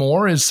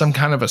more as some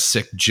kind of a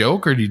sick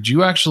joke, or did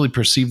you actually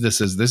perceive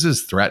this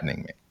is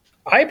threatening me?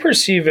 I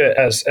perceive it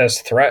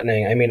as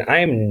threatening.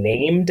 I'm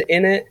named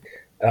in it,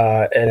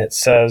 and it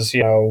says,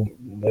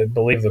 I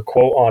believe the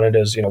quote on it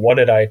is, what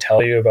did I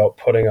tell you about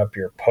putting up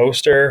your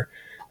poster?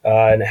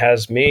 And it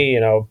has me,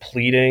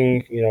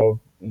 pleading,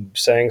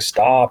 saying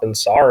stop and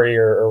sorry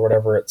or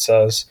whatever it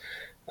says.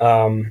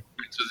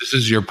 So this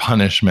is your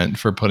punishment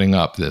for putting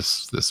up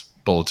this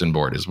bulletin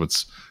board, is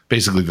what's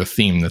basically the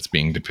theme that's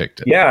being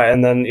depicted. Yeah,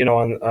 and then,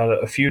 on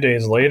a few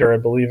days later, I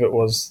believe it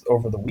was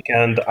over the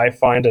weekend, I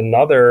find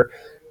another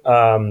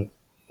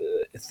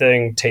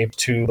thing taped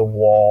to the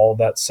wall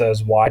that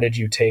says, "Why did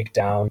you take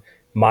down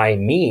my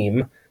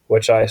meme?"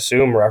 which I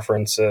assume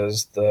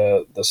references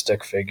the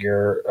stick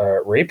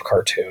figure rape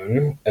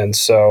cartoon. And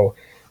so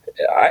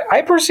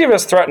I perceive it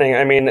as threatening.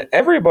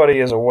 Everybody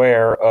is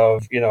aware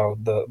of,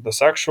 the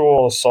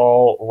sexual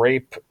assault,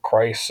 rape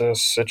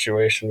crisis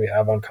situation we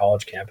have on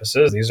college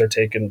campuses. These are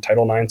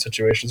Title IX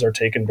situations are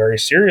taken very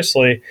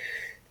seriously.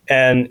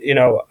 And,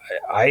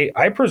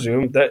 I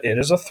presume that it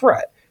is a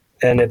threat,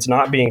 and it's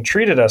not being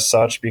treated as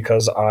such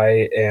because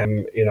I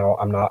am,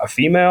 I'm not a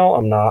female,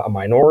 I'm not a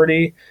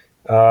minority.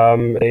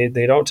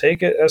 They don't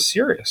take it as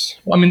serious.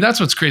 Well, that's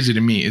what's crazy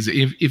to me is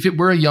if it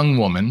were a young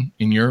woman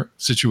in your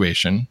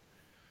situation,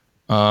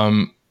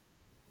 I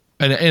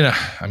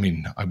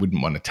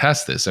wouldn't want to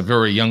test this. If there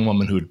were a young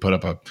woman who had put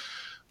up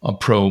a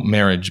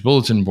pro-marriage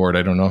bulletin board,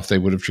 I don't know if they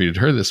would have treated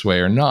her this way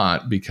or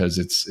not, because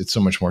it's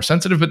so much more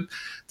sensitive. But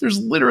there's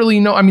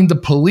literally the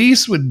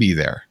police would be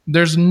there.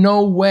 There's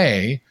no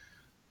way,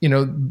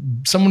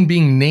 someone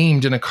being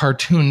named in a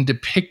cartoon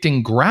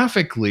depicting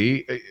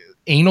graphically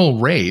anal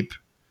rape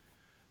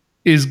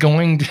is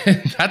going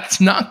to,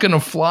 that's not going to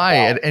fly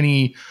at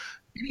any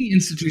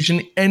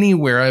institution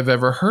anywhere I've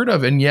ever heard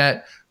of. And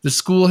yet The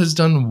school has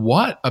done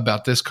what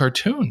about this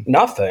cartoon?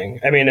 Nothing.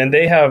 I mean, and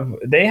they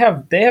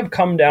have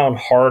come down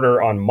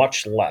harder on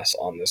much less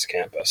on this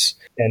campus.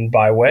 And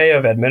by way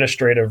of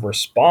administrative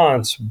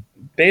response,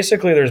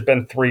 basically there's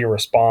been 3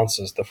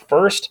 responses. The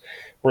first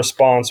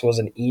response was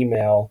an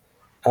email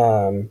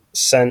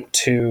sent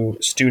to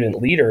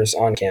student leaders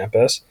on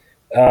campus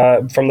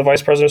from the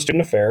Vice President of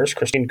Student Affairs,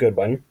 Christine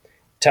Goodwin,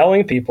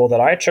 telling people that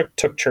I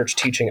took church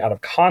teaching out of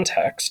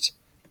context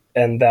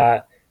and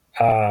that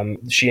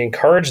she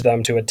encouraged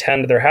them to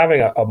attend. They're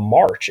having a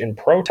march in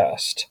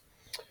protest.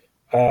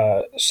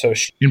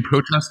 In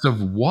protest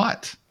of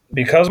what?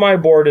 Because my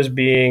board is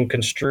being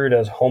construed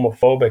as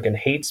homophobic and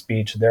hate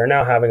speech, they're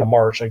now having a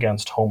march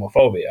against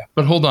homophobia.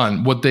 But hold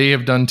on, what they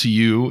have done to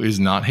you is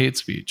not hate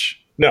speech.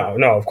 No,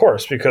 of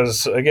course,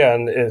 because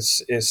again,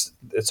 it's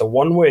a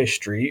one-way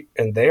street,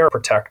 and they are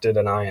protected,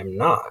 and I am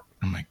not.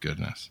 Oh my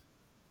goodness!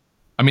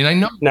 I mean, I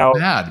know now, it's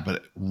bad,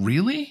 but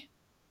really?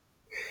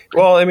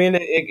 Well, I mean,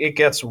 it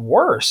gets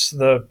worse.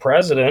 The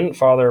president,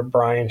 Father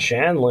Brian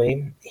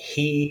Shanley,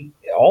 he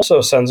also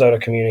sends out a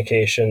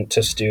communication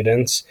to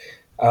students.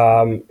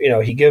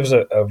 He gives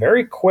a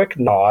very quick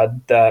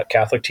nod that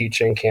Catholic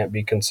teaching can't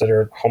be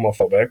considered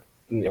homophobic.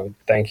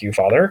 Thank you,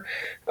 Father.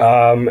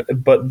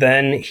 But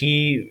then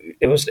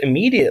it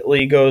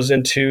immediately goes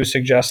into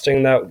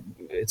suggesting that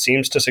it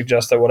seems to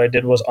suggest that what I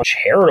did was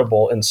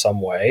uncharitable in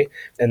some way,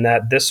 and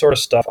that this sort of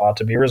stuff ought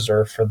to be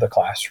reserved for the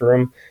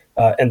classroom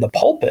and the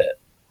pulpit.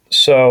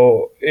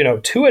 So,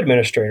 2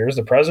 administrators,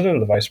 the president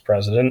and the vice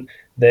president,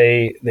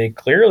 they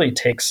clearly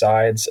take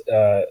sides.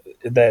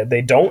 That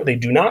they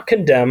do not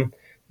condemn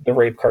the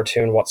rape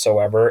cartoon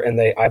whatsoever, and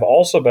I've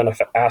also been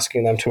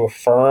asking them to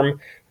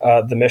affirm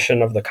the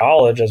mission of the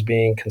college as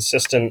being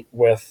consistent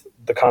with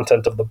the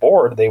content of the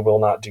board. They will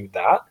not do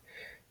that.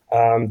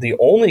 The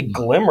only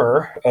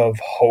glimmer of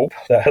hope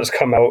that has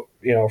come out,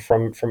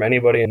 from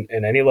anybody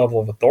in any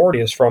level of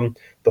authority is from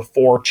the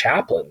 4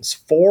 chaplains.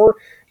 4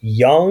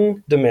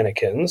 young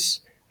Dominicans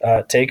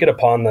take it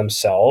upon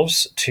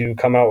themselves to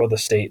come out with a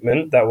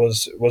statement that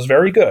was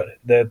very good.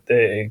 That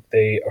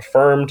they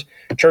affirmed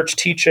church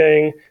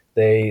teaching.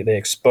 They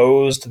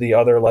exposed the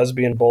other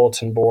lesbian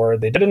bulletin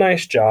board. They did a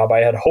nice job. I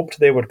had hoped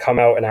they would come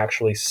out and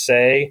actually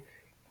say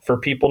for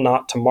people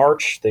not to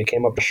march. They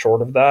came up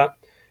short of that,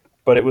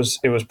 but it was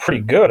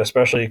pretty good,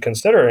 especially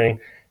considering.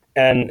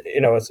 And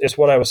it's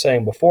what I was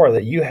saying before,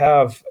 that you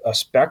have a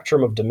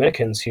spectrum of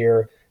Dominicans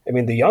here. I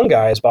mean, the young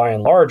guys, by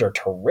and large, are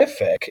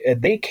terrific.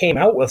 They came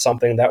out with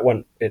something that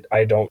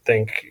I don't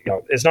think,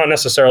 it's not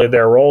necessarily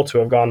their role to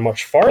have gone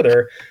much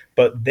farther,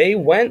 but they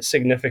went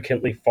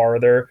significantly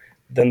farther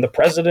than the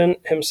president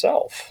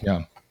himself.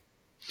 Yeah.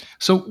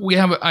 So we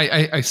have,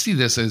 I see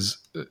this as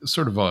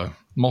sort of a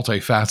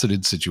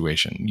multifaceted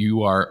situation.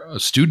 You are a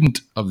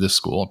student of this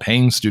school, a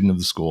paying student of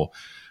the school,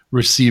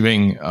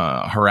 receiving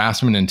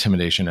harassment,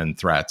 intimidation, and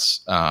threats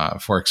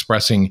for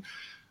expressing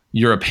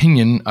your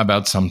opinion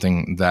about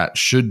something that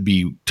should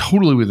be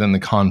totally within the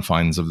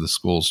confines of the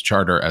school's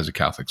charter as a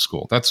Catholic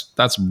school.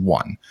 That's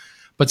one.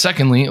 But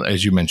secondly,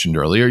 as you mentioned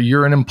earlier,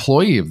 you're an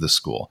employee of the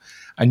school,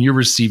 and you're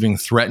receiving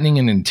threatening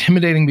and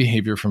intimidating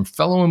behavior from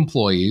fellow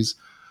employees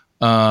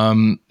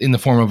in the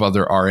form of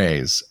other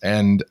RAs.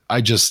 And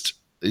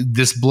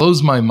this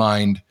blows my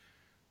mind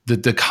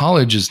that the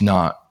college is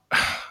not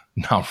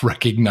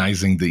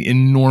recognizing the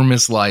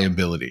enormous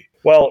liability.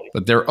 Well,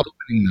 but they're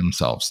opening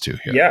themselves to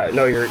here. Yeah,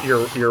 no,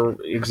 you're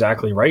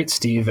exactly right,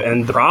 Steve.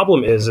 And the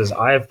problem is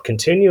I've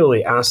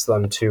continually asked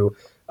them to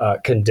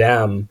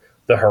condemn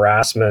the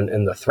harassment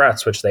and the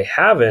threats, which they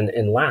haven't.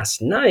 And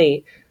last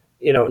night,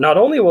 not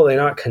only will they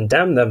not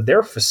condemn them,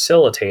 they're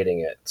facilitating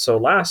it. So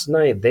last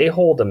night they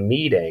hold a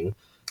meeting.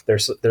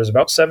 There's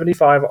about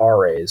 75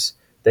 RAs.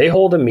 They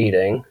hold a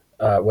meeting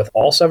with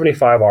all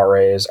 75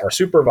 RAs, our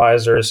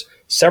supervisors,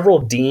 several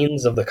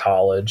deans of the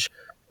college,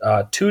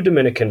 2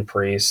 Dominican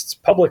priests,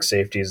 public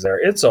safety is there.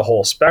 It's a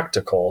whole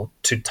spectacle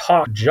to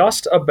talk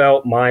just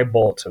about my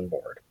bulletin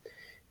board.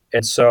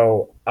 And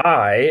so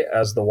I,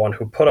 as the one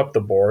who put up the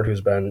board,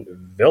 who's been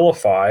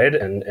vilified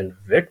and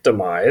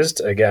victimized,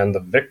 again, the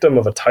victim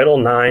of a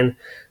Title IX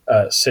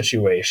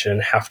situation,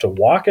 have to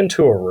walk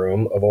into a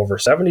room of over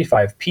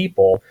 75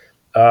 people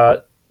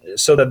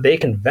so that they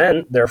can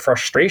vent their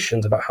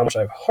frustrations about how much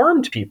I've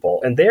harmed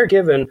people. And they're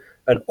given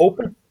an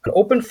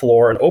open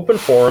floor, an open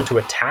forum to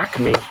attack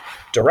me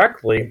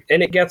directly.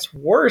 And it gets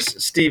worse,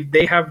 Steve.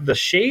 They have the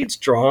shades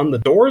drawn, the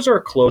doors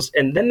are closed,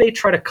 and then they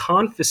try to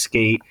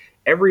confiscate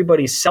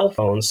everybody's cell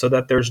phones so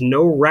that there's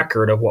no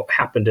record of what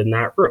happened in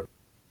that room.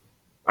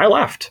 I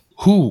left.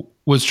 Who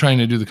was trying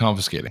to do the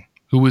confiscating?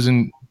 Who was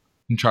in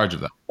charge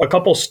of that? A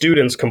couple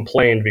students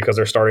complained because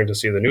they're starting to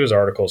see the news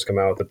articles come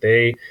out that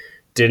they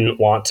didn't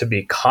want to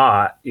be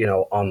caught,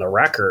 on the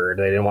record.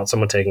 They didn't want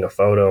someone taking a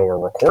photo or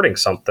recording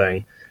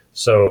something.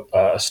 So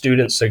a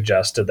student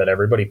suggested that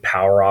everybody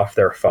power off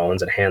their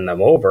phones and hand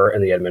them over,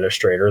 and the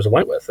administrators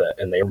went with it.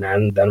 And they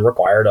then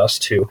required us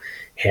to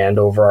hand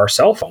over our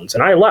cell phones.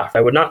 And I left.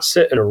 I would not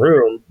sit in a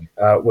room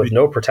with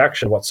no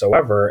protection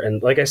whatsoever.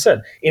 And like I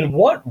said, in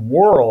what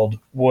world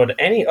would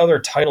any other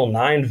Title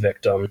IX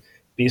victim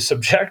be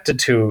subjected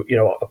to,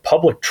 a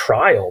public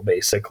trial,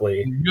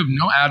 basically. You have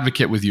no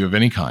advocate with you of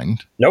any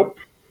kind. Nope.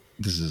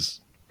 This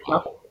is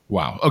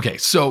wow. Okay,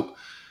 so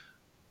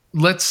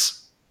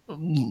let's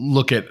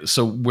look at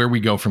where we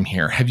go from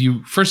here. Have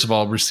you, first of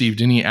all,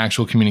 received any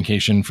actual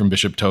communication from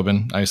Bishop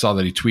Tobin? I saw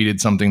that he tweeted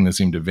something that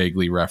seemed to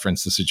vaguely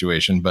reference the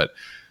situation, but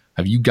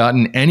have you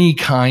gotten any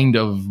kind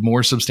of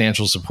more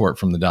substantial support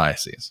from the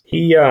diocese?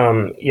 He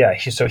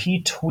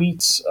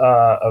tweets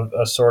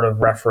a sort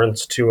of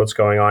reference to what's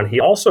going on.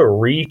 He also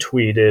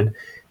retweeted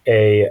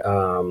a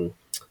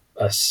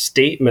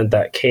statement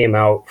that came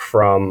out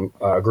from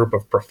a group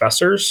of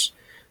professors.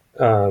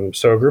 So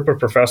a group of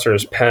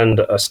professors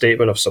penned a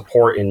statement of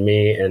support in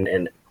me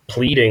and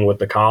pleading with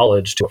the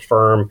college to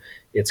affirm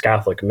its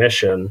Catholic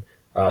mission.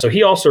 So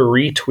he also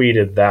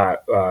retweeted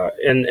that.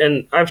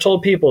 And I've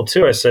told people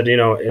too, I said,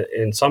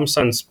 in some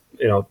sense,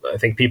 I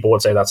think people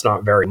would say that's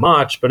not very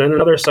much, but in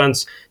another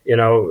sense,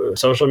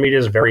 social media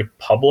is very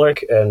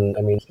public. And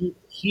I mean,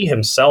 he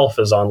himself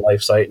is on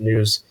LifeSite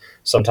News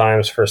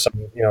sometimes for some,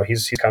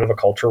 he's kind of a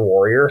culture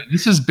warrior.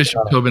 This is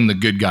Bishop Tobin, the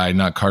good guy,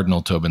 not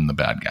Cardinal Tobin, the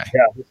bad guy.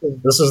 Yeah,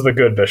 this is the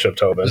good Bishop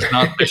Tobin. It's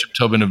not Bishop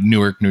Tobin of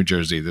Newark, New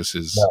Jersey. This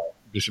is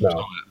Bishop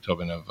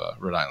Tobin of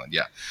Rhode Island.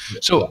 Yeah.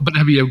 So, but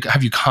have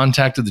you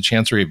contacted the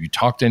chancery? Have you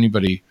talked to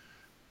anybody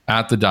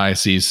at the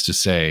diocese to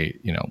say,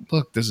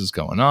 look, this is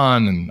going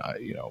on, and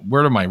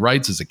where are my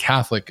rights as a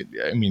Catholic?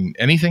 I mean,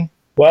 anything?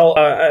 Well,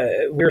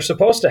 we were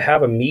supposed to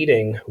have a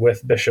meeting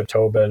with Bishop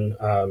Tobin.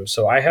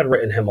 So I had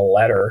written him a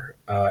letter,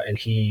 and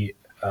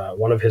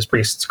one of his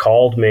priests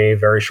called me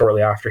very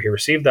shortly after he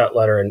received that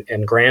letter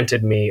and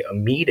granted me a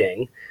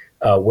meeting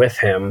with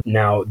him.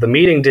 Now, the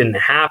meeting didn't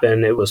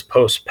happen. It was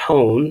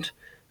postponed.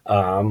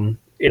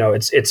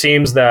 It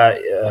seems that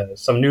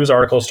some news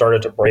articles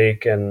started to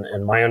break,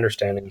 and my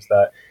understanding is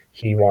that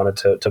he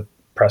wanted to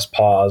press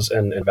pause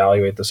and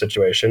evaluate the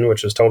situation,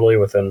 which is totally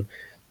within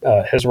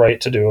his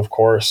right to do, of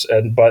course.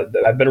 But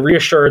I've been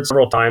reassured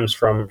several times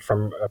from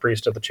a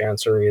priest at the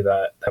chancery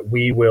that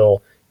we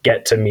will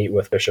get to meet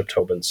with Bishop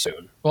Tobin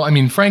soon. Well, I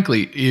mean,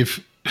 frankly,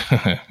 if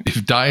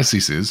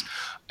dioceses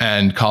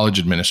and college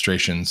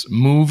administrations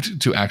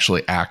moved to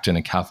actually act in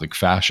a Catholic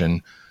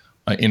fashion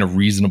in a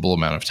reasonable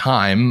amount of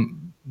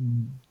time,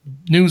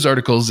 news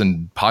articles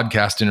and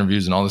podcast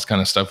interviews and all this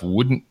kind of stuff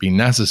wouldn't be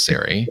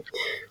necessary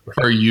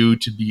for you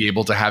to be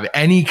able to have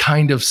any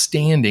kind of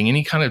standing,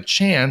 any kind of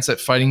chance at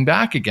fighting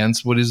back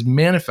against what is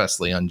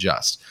manifestly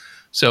unjust.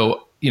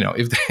 So,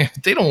 if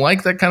they don't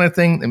like that kind of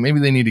thing, then maybe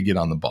they need to get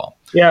on the ball.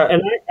 Yeah,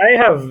 and I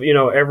have,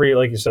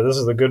 like you said, this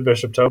is the good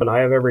Bishop Tobin. I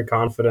have every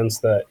confidence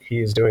that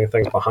he's doing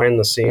things behind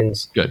the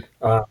scenes. Good.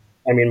 I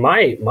mean,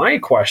 my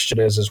question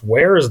is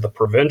where is the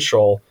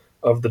provincial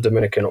of the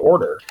Dominican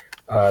order?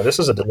 This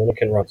is a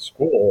Dominican-run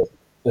school,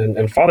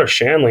 and Father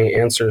Shanley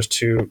answers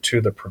to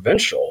the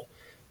provincial.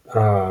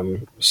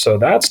 So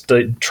that's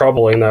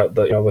troubling that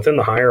within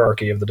the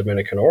hierarchy of the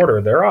Dominican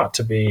order, there ought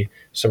to be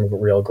some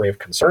real grave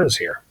concerns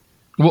here.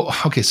 Well,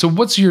 okay, so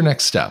what's your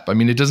next step? I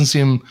mean, it doesn't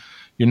seem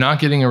you're not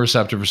getting a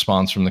receptive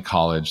response from the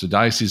college. The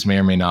diocese may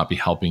or may not be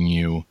helping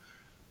you.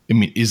 I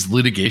mean, is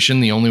litigation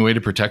the only way to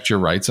protect your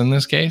rights in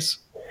this case?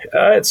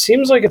 It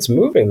seems like it's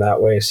moving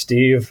that way,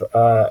 Steve.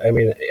 I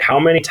mean, how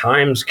many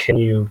times can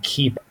you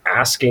keep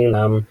asking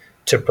them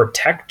to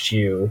protect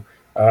you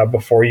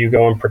before you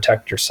go and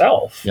protect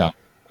yourself? Yeah.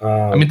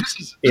 I mean,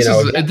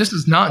 this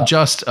is not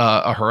just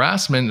a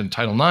harassment in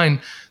Title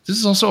IX. This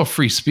is also a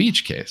free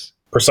speech case.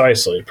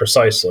 Precisely.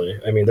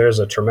 I mean, there's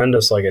a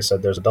tremendous, like I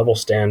said, there's a double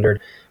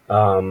standard.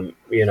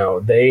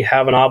 They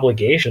have an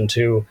obligation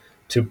to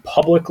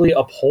publicly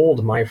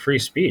uphold my free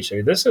speech. I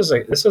mean, this is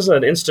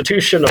an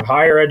institution of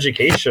higher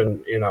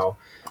education.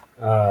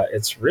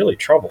 It's really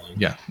troubling.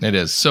 Yeah, it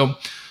is. So,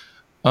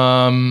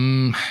 I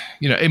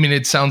mean,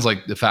 it sounds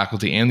like the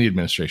faculty and the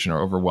administration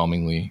are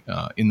overwhelmingly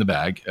in the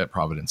bag at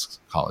Providence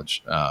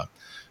College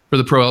for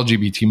the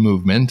pro-LGBT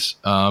movement.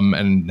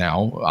 And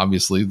now,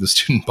 obviously, the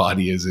student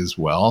body is as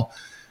well.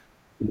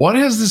 What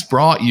has this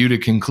brought you to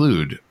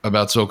conclude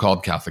about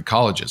so-called Catholic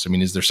colleges? I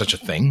mean, is there such a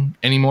thing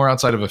anymore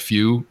outside of a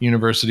few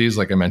universities?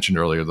 Like I mentioned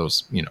earlier,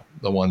 those,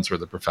 the ones where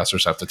the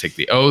professors have to take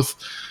the oath.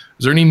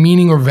 Is there any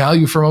meaning or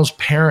value for most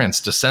parents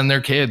to send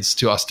their kids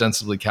to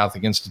ostensibly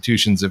Catholic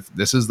institutions if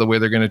this is the way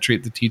they're going to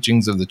treat the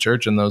teachings of the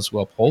church and those who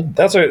uphold them?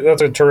 That's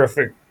a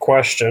terrific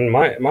question.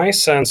 My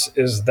sense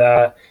is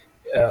that,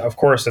 of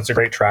course, it's a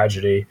great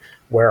tragedy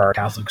where our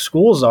Catholic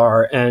schools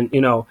are. And,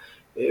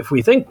 if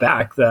we think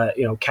back that,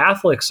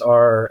 Catholics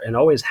are and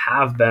always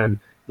have been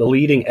the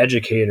leading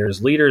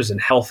educators, leaders in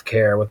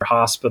healthcare with their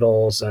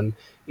hospitals and,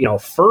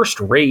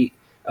 first-rate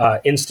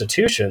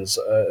institutions,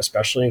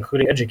 especially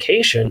including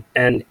education.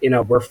 And,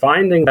 we're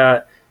finding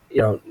that,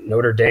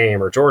 Notre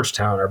Dame or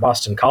Georgetown or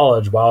Boston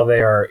College, while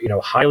they are,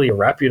 highly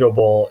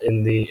reputable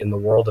in the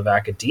world of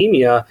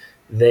academia,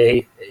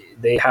 they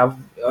have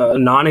a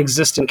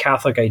non-existent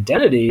Catholic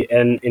identity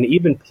and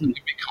even they become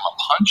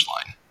a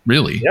punchline.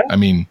 Really? Yeah. I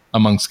mean,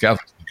 amongst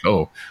Catholics,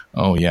 oh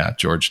yeah,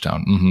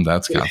 Georgetown.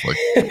 That's Catholic.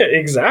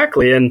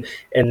 Exactly. And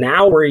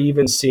now we're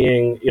even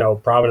seeing,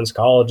 Providence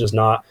College is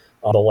not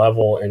on the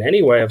level in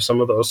any way of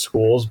some of those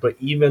schools, but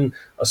even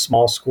a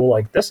small school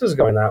like this is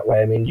going that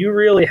way. I mean, you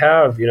really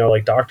have,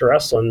 like Dr.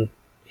 Estlin,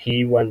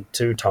 he went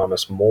to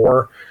Thomas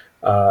More,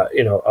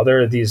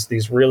 other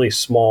these really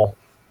small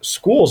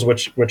schools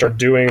which are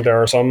doing,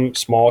 there are some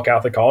small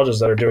Catholic colleges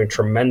that are doing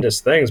tremendous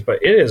things, but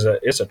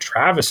it's a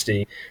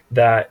travesty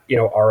that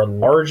our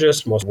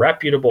largest, most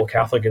reputable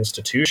Catholic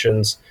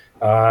institutions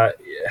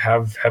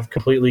have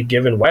completely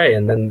given way,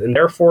 and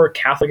therefore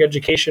Catholic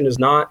education is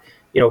not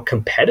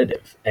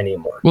competitive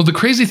anymore. Well, the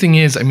crazy thing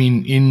is, I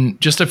mean, in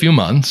just a few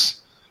months,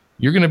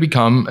 you're going to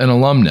become an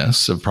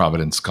alumnus of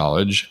Providence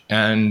College,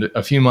 and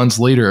a few months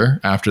later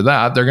after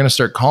that, they're going to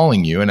start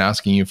calling you and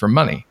asking you for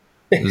money,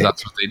 because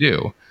that's what they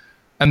do.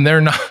 And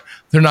they're not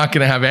going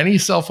to have any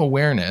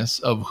self-awareness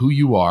of who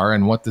you are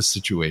and what this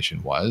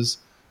situation was.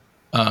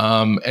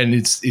 And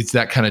it's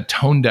that kind of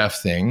tone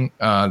deaf thing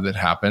that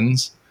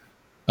happens,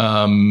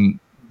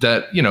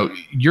 that,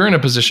 you're in a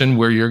position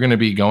where you're going to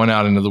be going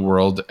out into the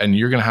world and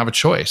you're going to have a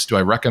choice. Do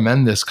I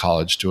recommend this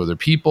college to other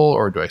people,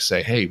 or do I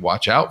say, hey,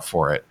 watch out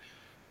for it?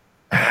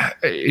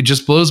 It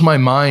just blows my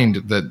mind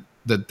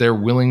that they're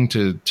willing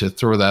to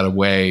throw that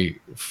away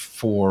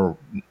for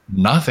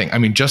nothing. I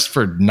mean, just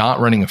for not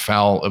running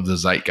afoul of the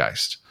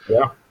zeitgeist.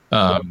 Yeah.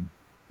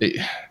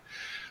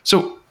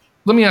 So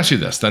let me ask you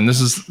this then.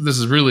 This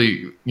is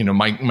really,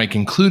 my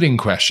concluding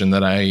question,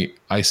 that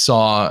I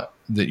saw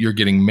that you're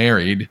getting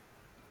married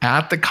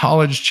at the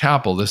college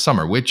chapel this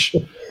summer, which,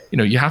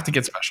 you have to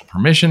get special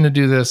permission to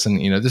do this. And,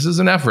 this is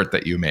an effort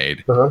that you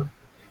made. Uh-huh.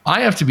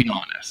 I have to be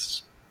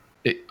honest.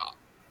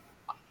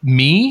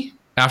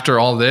 After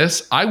all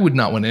this, I would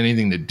not want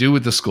anything to do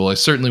with the school. I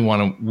certainly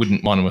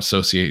wouldn't want to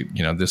associate,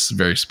 this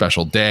very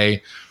special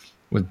day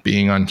with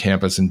being on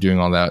campus and doing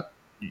all that.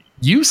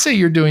 You say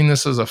you're doing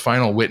this as a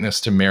final witness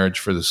to marriage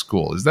for the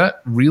school. Is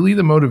that really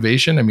the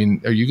motivation? I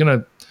mean, are you going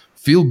to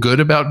feel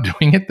good about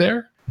doing it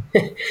there?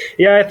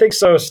 Yeah, I think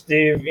so,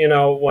 Steve.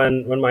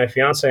 When my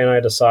fiance and I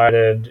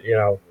decided,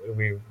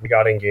 we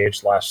got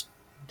engaged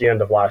the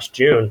end of last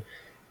June.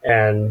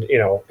 And,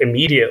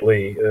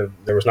 immediately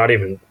there was not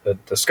even a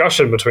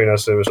discussion between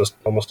us. It was just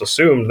almost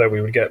assumed that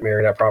we would get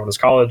married at Providence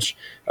College.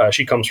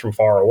 She comes from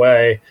far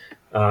away.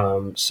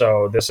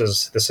 So this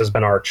has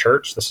been our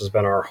church. This has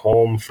been our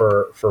home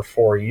for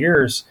 4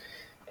 years.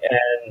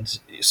 And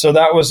so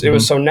it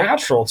was so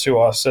natural to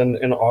us.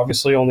 And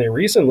obviously only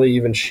recently,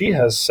 even she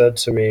has said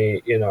to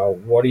me,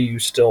 what do you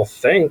still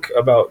think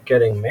about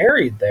getting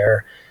married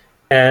there?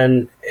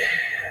 And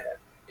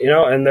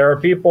and there are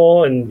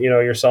people, and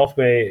yourself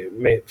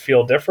may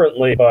feel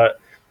differently, but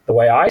the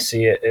way I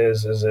see it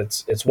is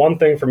it's one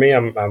thing for me.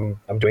 I'm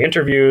doing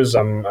interviews.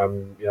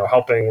 I'm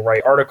helping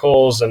write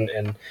articles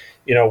and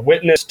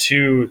witness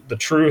to the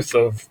truth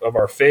of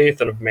our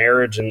faith and of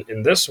marriage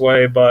in this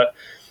way. But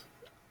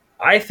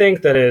I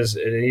think that is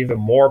an even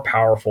more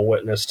powerful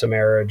witness to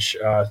marriage,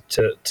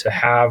 to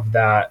have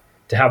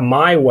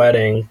my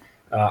wedding,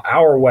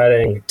 our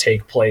wedding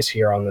take place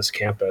here on this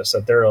campus,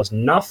 that there is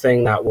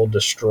nothing that will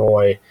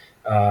destroy,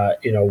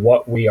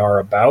 what we are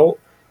about.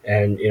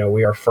 And,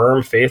 we are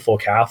firm, faithful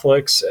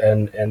Catholics,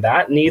 and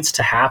that needs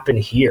to happen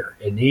here.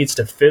 It needs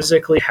to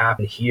physically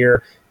happen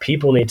here.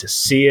 People need to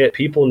see it.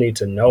 People need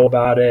to know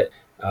about it.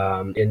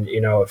 And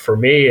for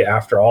me,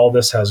 after all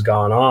this has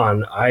gone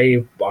on,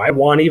 I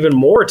want even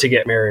more to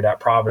get married at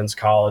Providence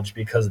College,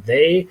 because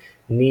they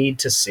need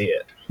to see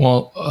it.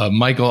 Well,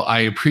 Michael, I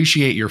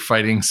appreciate your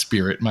fighting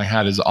spirit. My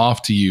hat is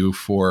off to you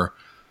for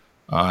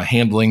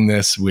handling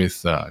this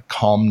with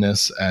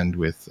calmness and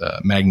with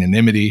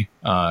magnanimity.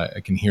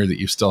 I can hear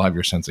that you still have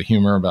your sense of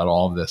humor about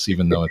all of this,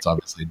 even though it's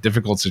obviously a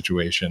difficult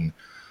situation.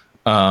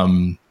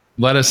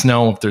 Let us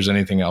know if there's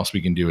anything else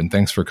we can do. And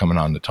thanks for coming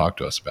on to talk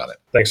to us about it.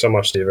 Thanks so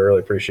much, Steve. I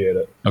really appreciate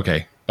it.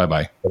 Okay.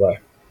 Bye-bye. Bye-bye.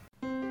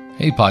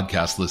 Hey,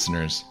 podcast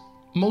listeners.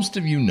 Most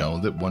of you know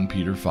that 1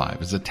 Peter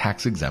 5 is a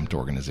tax-exempt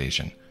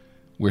organization.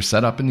 We're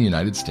set up in the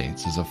United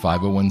States as a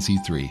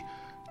 501c3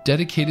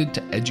 dedicated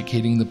to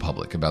educating the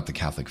public about the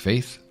Catholic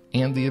faith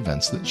and the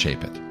events that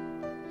shape it.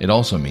 It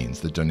also means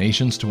that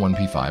donations to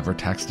 1P5 are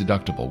tax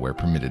deductible where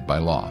permitted by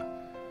law.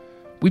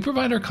 We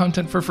provide our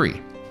content for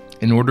free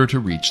in order to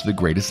reach the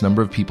greatest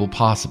number of people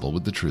possible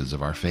with the truths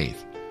of our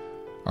faith.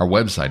 Our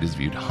website is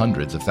viewed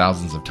hundreds of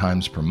thousands of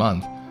times per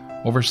month,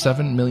 over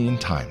 7 million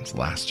times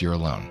last year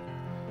alone.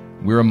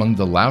 We're among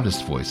the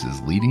loudest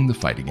voices leading the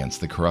fight against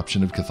the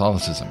corruption of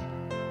Catholicism,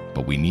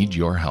 but we need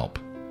your help.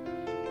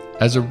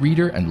 As a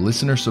reader and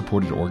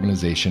listener-supported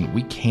organization,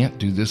 we can't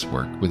do this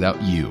work without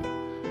you.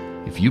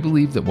 If you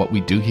believe that what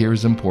we do here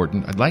is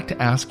important, I'd like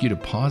to ask you to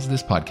pause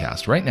this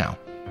podcast right now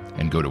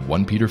and go to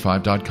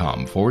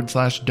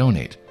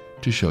 1peter5.com/donate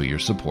to show your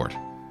support.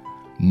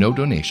 No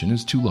donation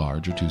is too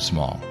large or too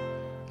small.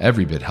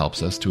 Every bit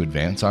helps us to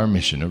advance our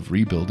mission of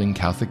rebuilding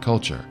Catholic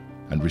culture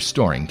and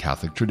restoring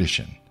Catholic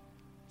tradition.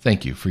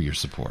 Thank you for your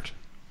support.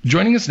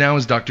 Joining us now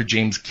is Dr.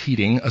 James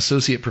Keating,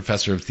 Associate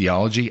Professor of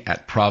Theology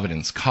at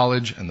Providence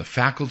College and the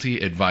faculty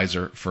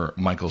advisor for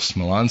Michael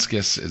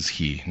Smolanskis as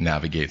he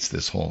navigates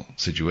this whole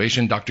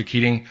situation. Dr.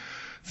 Keating,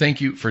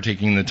 thank you for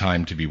taking the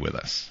time to be with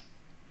us.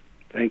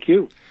 Thank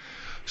you.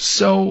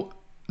 So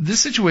this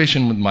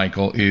situation with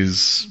Michael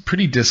is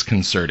pretty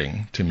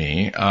disconcerting to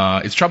me.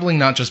 It's troubling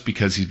not just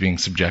because he's being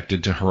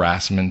subjected to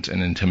harassment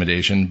and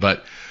intimidation,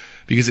 but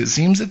because it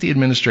seems that the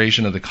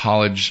administration of the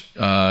college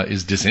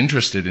is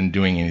disinterested in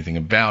doing anything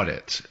about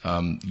it.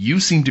 You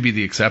seem to be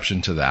the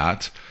exception to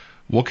that.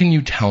 What can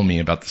you tell me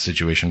about the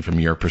situation from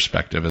your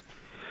perspective?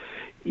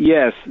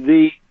 Yes,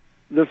 the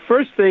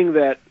first thing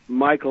that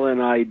Michael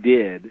and I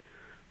did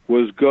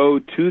was go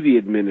to the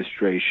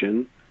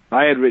administration.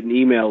 I had written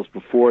emails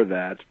before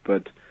that,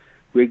 but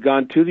we had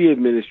gone to the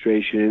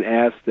administration and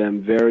asked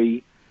them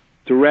very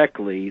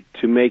directly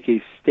to make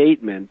a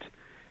statement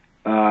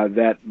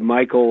that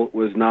Michael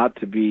was not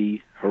to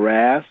be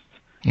harassed,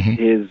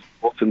 his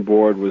bulletin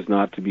board was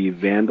not to be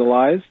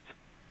vandalized,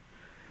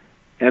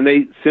 and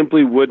they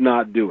simply would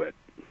not do it.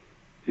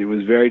 It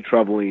was very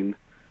troubling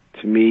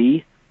to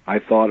me. I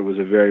thought it was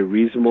a very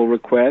reasonable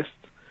request.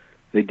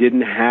 They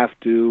didn't have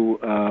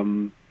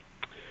to.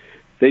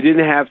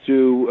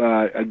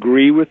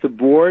 Agree with the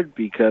board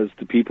because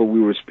the people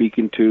we were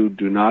speaking to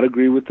do not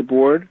agree with the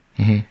board,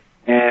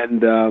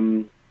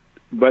 and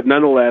but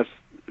nonetheless,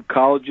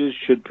 colleges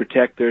should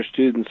protect their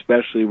students,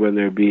 especially when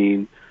they're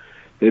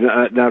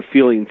not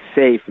feeling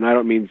safe. And I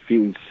don't mean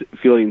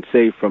feeling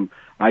safe from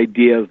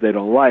ideas they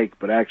don't like,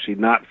 but actually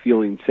not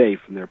feeling safe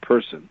in their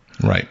person.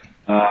 Right.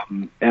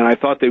 And I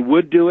thought they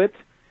would do it.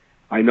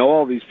 I know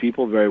all these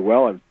people very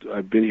well.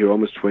 I've been here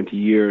almost 20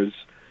 years,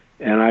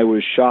 and I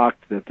was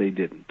shocked that they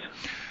didn't.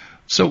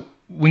 So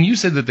when you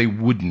said that they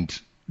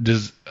wouldn't,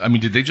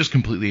 did they just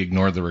completely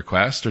ignore the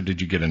request, or did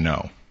you get a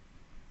no?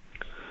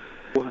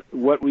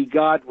 What we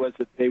got was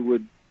that they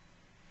would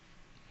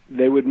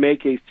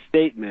make a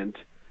statement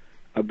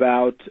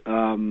about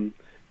the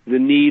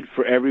need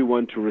for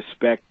everyone to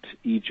respect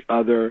each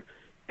other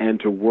and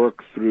to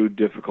work through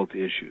difficult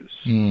issues.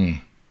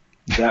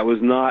 That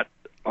was not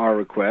our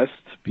request,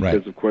 because,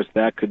 right, of course,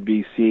 that could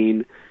be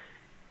seen,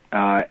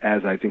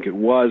 as I think it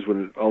was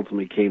when it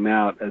ultimately came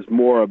out, as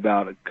more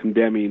about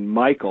condemning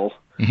Michael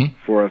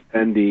for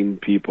offending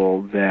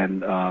people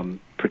than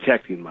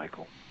protecting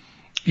Michael.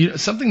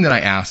 Something that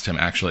I asked him,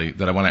 actually,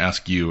 that I want to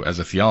ask you as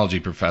a theology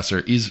professor,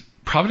 is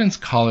Providence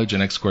College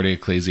an ex corde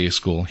ecclesiae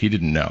school? He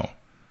didn't know.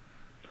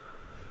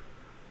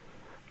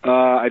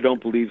 I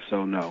don't believe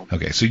so, no.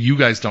 Okay, so you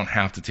guys don't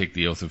have to take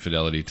the oath of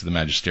fidelity to the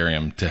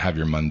magisterium to have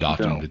your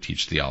mandatum to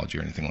teach theology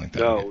or anything like that?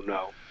 No,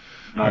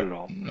 not at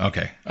all.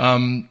 Okay.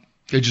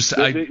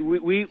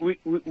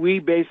 We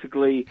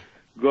basically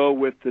go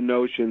with the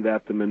notion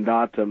that the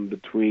mandatum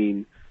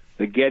getting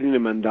a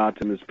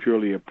mandatum is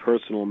purely a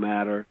personal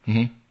matter,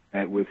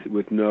 and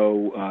with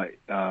no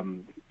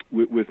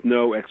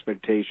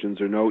expectations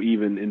or no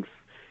even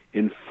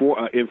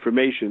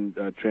information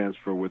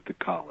transfer with the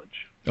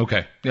college.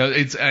 Okay.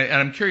 And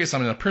I'm curious,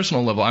 on a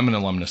personal level, I'm an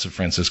alumnus of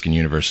Franciscan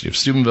University of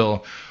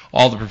Steubenville.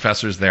 All the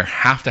professors there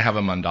have to have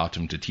a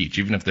mandatum to teach,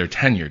 even if they're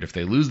tenured. If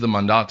they lose the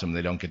mandatum,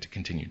 they don't get to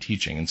continue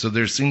teaching. And so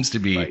there seems to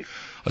be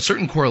a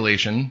certain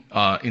correlation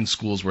in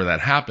schools where that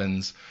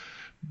happens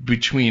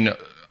between,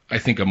 I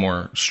think, a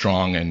more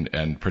strong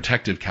and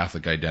protective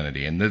Catholic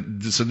identity.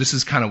 And so this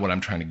is kind of what I'm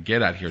trying to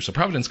get at here. So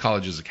Providence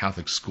College is a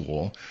Catholic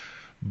school,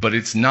 but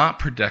it's not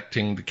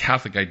protecting the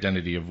Catholic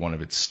identity of one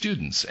of its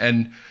students.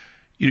 And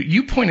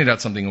you pointed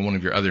out something in one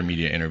of your other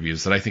media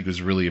interviews that I think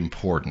was really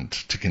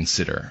important to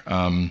consider.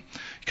 You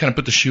kind of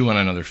put the shoe on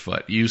another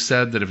foot. You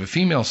said that if a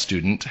female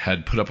student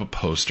had put up a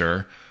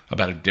poster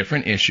about a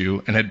different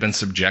issue and had been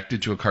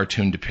subjected to a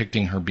cartoon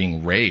depicting her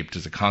being raped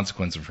as a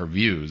consequence of her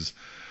views,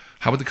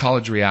 how would the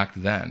college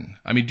react then?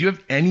 I mean, do you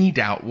have any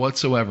doubt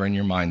whatsoever in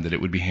your mind that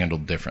it would be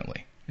handled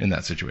differently in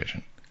that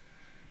situation?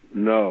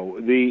 No.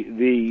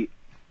 The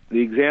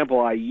example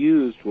I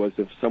used was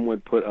if someone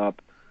put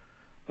up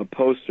a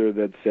poster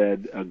that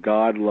said,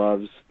 God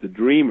loves the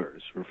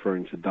dreamers,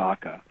 referring to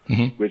DACA,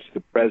 which the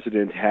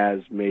president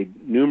has made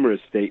numerous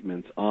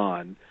statements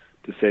on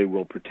to say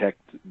we'll protect,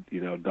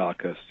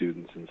 DACA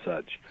students and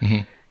such.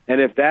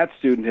 And if that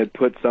student had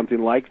put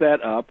something like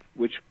that up,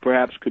 which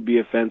perhaps could be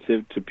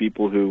offensive to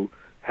people who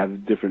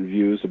have different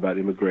views about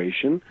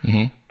immigration,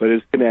 but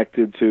is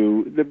connected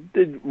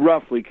to,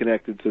 roughly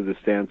connected to the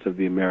stance of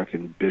the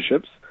American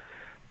bishops,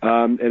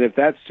 and if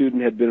that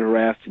student had been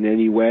harassed in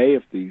any way,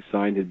 if the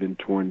sign had been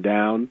torn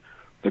down,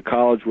 the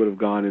college would have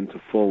gone into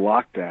full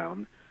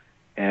lockdown,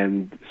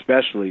 and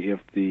especially if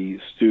the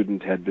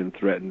student had been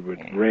threatened with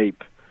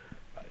rape,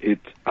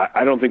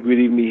 I don't think we'd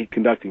even be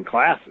conducting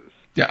classes.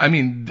 Yeah, I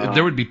mean,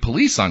 there would be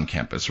police on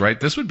campus, right?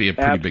 This would be a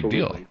pretty big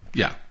deal.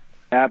 Yeah.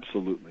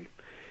 Absolutely.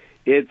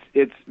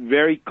 It's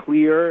very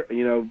clear,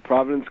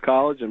 Providence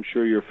College, I'm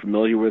sure you're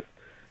familiar with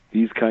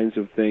these kinds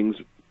of things.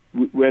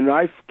 When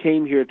I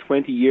came here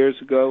 20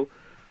 years ago,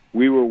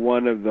 we were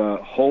one of the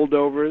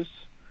holdovers.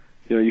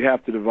 You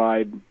have to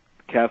divide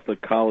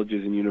Catholic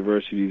colleges and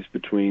universities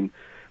between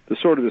the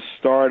sort of the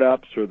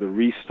startups or the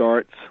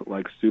restarts,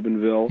 like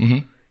Steubenville,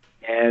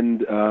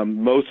 and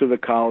most of the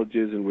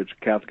colleges in which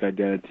Catholic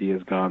identity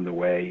has gone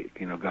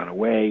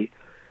away.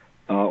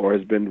 or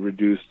has been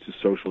reduced to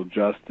social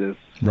justice.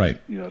 Right.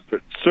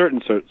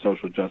 Certain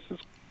social justice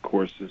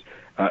courses,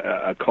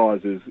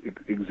 causes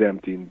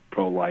exempting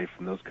pro-life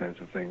and those kinds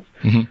of things.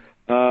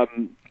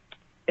 Mm-hmm.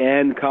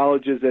 And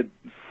colleges that,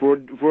 for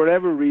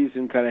whatever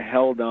reason, kind of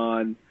held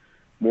on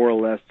more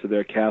or less to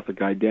their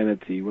Catholic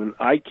identity. When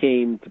I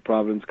came to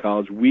Providence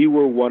College, we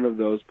were one of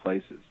those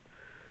places.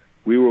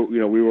 We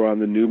were on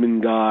the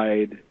Newman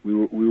Guide. We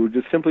were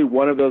just simply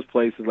one of those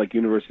places, like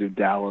University of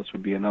Dallas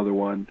would be another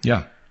one.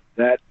 Yeah.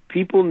 That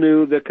people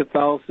knew that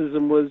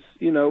Catholicism was,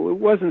 it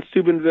wasn't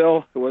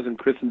Steubenville, it wasn't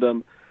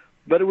Christendom,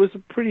 but it was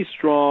pretty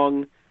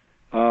strong.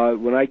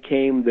 When I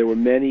came, there were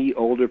many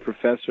older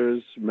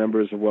professors,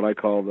 members of what I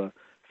call the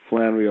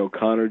Flannery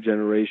O'Connor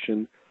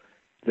generation,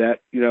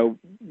 that,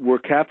 were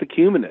Catholic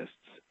humanists,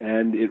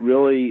 and it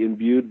really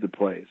imbued the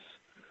place.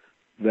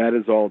 That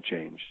has all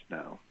changed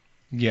now.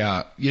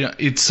 Yeah,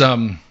 it's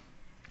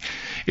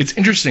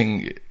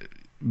interesting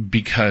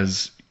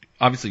because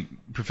obviously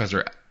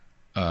Professor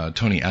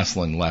Tony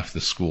Esolen left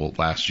the school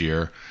last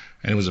year,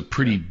 and it was a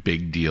pretty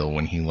big deal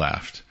when he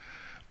left.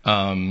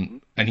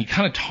 And he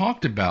kind of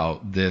talked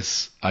about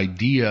this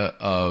idea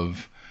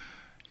of,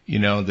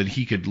 that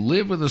he could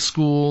live with a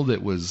school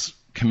that was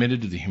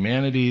committed to the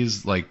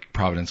humanities like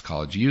Providence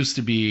College used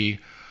to be.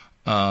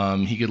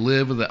 He could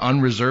live with an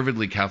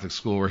unreservedly Catholic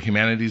school where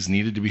humanities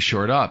needed to be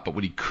shored up. But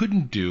what he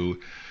couldn't do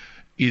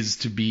is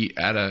to be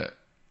at a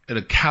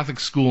Catholic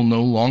school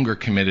no longer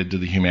committed to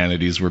the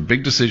humanities, where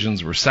big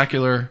decisions were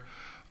secular,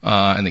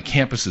 and the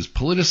campus is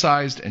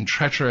politicized and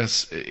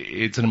treacherous.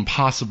 It's an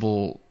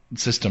impossible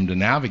system to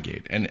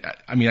navigate. And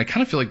I mean, I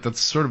kind of feel like that's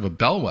sort of a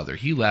bellwether.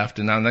 He left,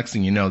 and now the next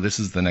thing you know, this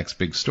is the next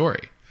big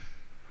story.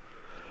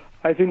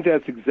 I think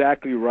that's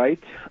exactly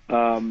right.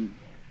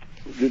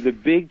 The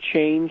big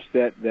change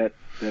that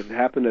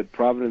happened at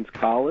Providence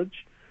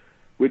College,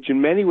 which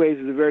in many ways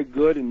is a very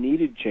good and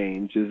needed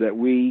change, is that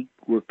we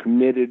were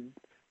committed.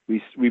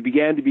 We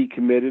began to be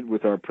committed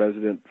with our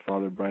president,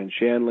 Father Brian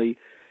Shanley,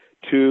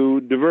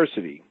 to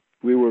diversity.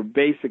 We were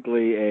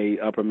basically a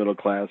upper middle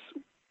class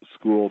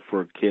school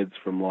for kids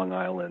from Long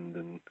Island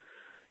and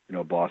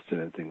Boston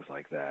and things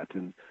like that,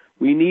 and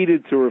we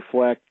needed to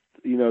reflect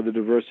the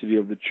diversity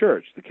of the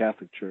church, the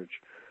Catholic Church.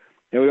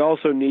 And we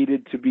also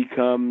needed to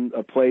become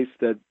a place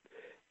that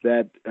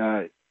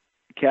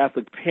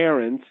Catholic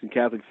parents and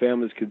Catholic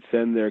families could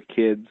send their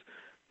kids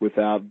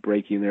without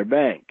breaking their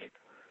bank.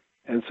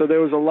 And so there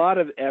was a lot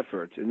of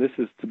effort, and this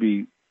is to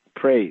be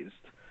praised,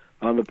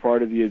 on the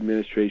part of the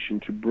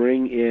administration to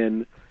bring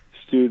in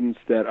students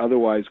that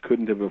otherwise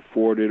couldn't have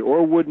afforded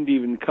or wouldn't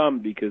even come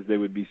because they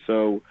would be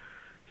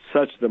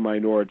such the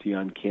minority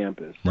on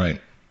campus.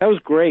 Right. That was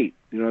great.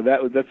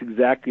 That's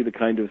exactly the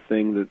kind of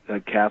thing that a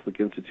Catholic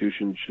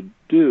institution should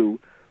do,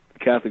 the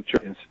Catholic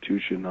Church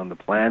institution on the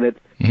planet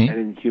and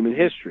in human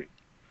history.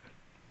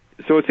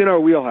 So it's in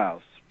our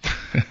wheelhouse.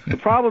 The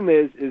problem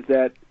is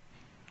that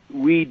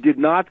we did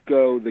not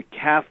go the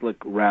Catholic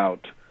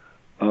route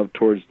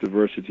towards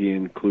diversity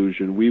and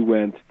inclusion. We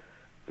went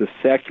the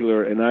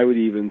secular, and I would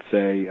even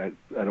say, I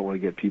don't want to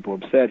get people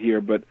upset here,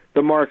 but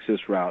the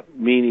Marxist route,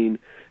 meaning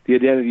the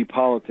identity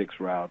politics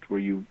route, where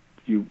you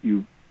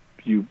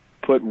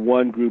put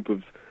one group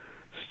of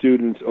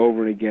students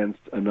over and against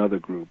another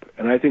group.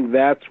 And I think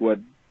that's what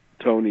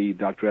Dr.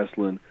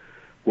 Esolen,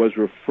 was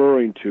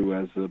referring to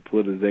as the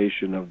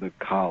politicization of the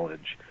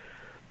college.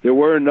 There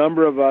were a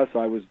number of us,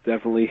 I was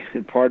definitely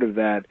part of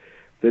that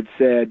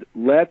said,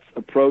 let's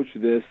approach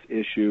this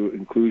issue,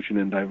 inclusion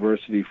and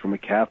diversity, from a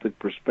Catholic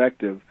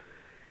perspective,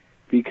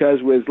 because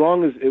as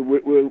long as,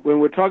 when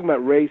we're talking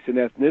about race and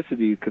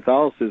ethnicity,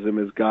 Catholicism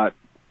has got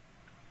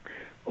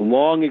a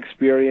long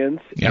experience,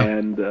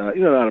 and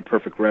not a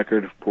perfect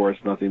record, of course,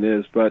 nothing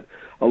is, but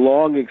a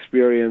long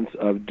experience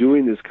of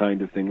doing this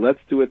kind of thing. Let's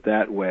do it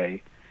that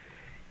way.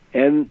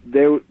 And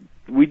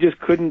we just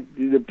couldn't.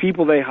 The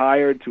people they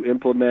hired to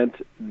implement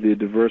the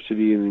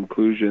diversity and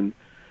inclusion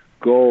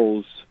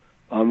goals,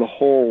 on the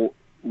whole,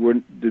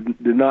 did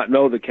not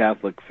know the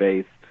Catholic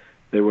faith.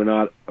 They were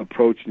not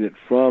approaching it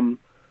from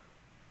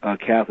a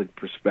Catholic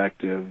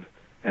perspective,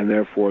 and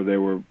therefore they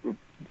were.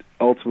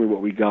 Ultimately,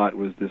 what we got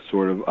was this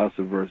sort of us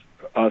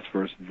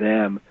versus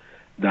them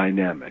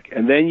dynamic.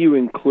 And then you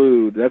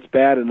include, that's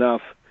bad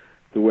enough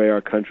the way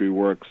our country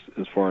works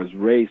as far as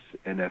race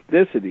and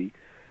ethnicity,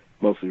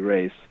 mostly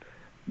race,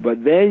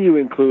 but then you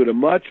include a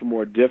much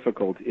more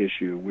difficult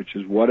issue, which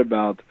is what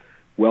about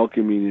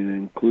welcoming and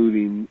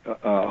including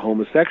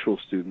homosexual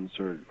students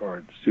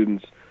or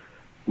students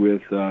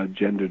with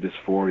gender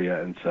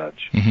dysphoria and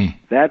such.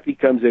 That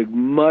becomes a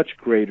much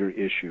greater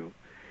issue.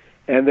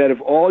 And that if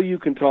all you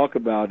can talk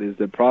about is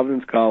that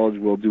Providence College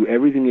will do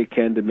everything it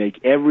can to make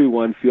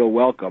everyone feel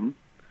welcome,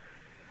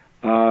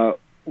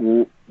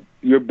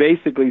 you're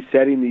basically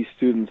setting these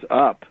students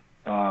up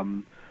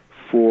to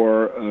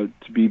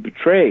be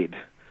betrayed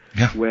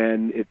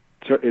when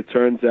it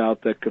turns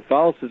out that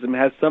Catholicism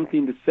has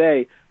something to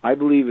say. I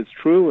believe it's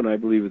true, and I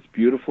believe it's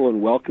beautiful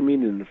and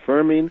welcoming and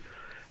affirming,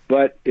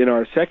 but in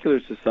our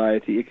secular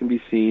society, it can be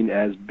seen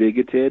as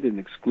bigoted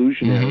and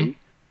exclusionary.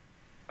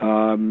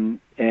 And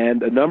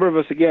a number of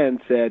us, again,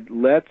 said,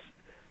 let's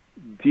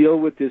deal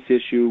with this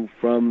issue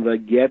from the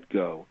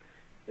get-go,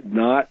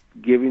 not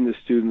giving the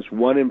students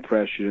one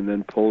impression and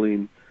then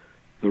pulling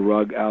the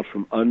rug out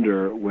from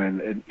under when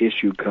an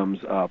issue comes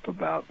up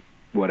about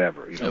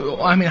whatever.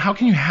 I mean, how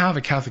can you have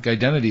a Catholic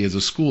identity as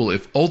a school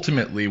if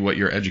ultimately what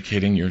you're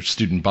educating your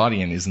student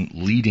body in isn't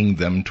leading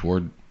them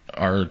toward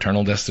our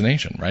eternal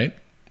destination, right?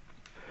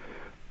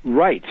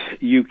 Right.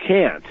 You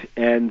can't,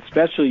 and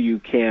especially you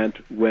can't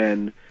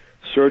when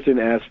certain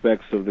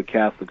aspects of the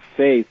Catholic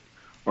faith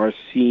are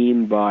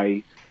seen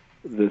by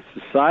the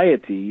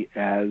society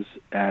as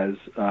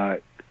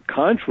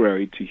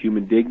contrary to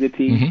human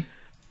dignity,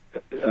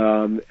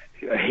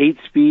 hate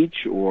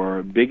speech,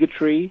 or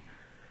bigotry.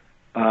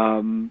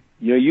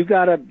 You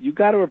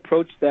gotta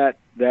approach that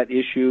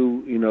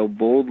issue,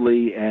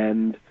 boldly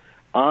and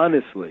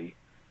honestly,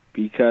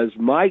 because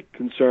my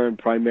concern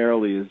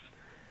primarily is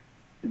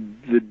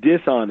the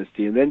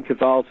dishonesty, and then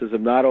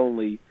Catholicism not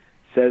only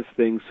says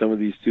things some of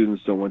these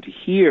students don't want to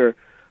hear,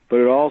 but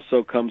it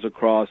also comes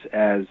across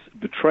as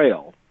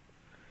betrayal,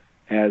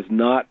 as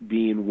not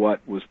being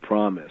what was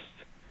promised.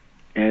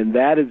 And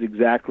that is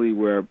exactly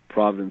where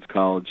Providence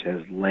College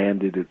has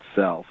landed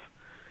itself.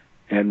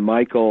 And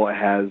Michael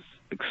has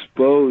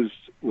exposed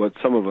what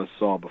some of us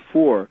saw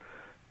before,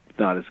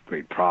 not as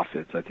great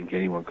prophets, I think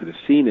anyone could have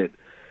seen it,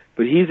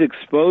 but he's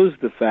exposed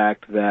the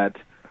fact that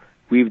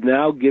we've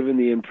now given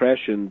the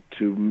impression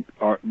to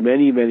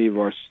many of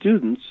our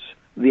students,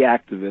 the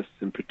activists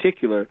in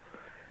particular,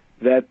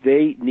 that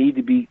they need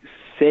to be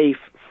safe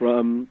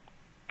from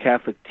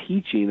Catholic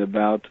teaching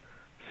about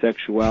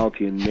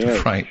sexuality and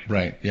marriage.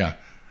 Right, yeah.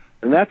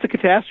 And that's a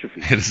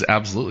catastrophe. It is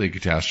absolutely a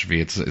catastrophe.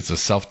 It's a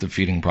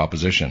self-defeating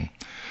proposition.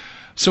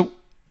 So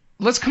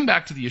let's come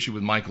back to the issue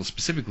with Michael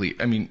specifically.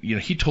 I mean,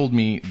 he told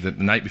me that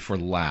the night before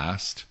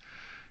last,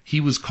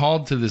 he was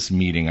called to this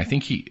meeting. I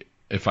think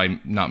if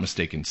I'm not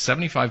mistaken,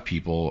 75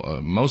 people,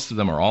 most of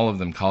them or all of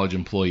them college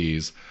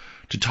employees,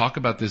 to talk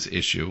about this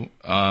issue.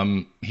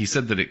 He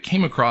said that it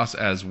came across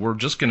as, we're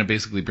just going to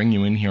basically bring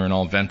you in here and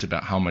all vent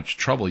about how much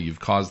trouble you've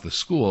caused the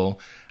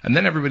school. And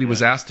then everybody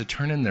was asked to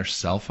turn in their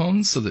cell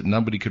phones so that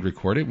nobody could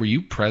record it. Were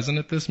you present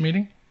at this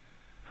meeting?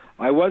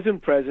 I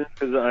wasn't present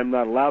because I'm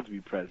not allowed to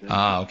be present.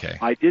 Ah, okay.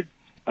 I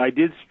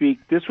did speak.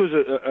 This was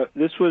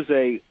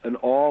an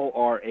all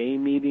RA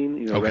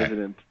meeting, okay.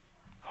 Resident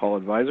Hall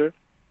Advisor.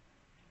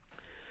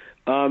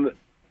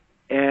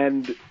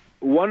 And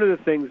one of the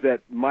things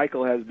that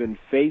Michael has been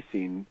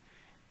facing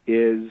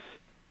is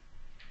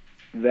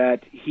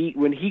that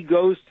when he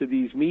goes to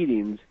these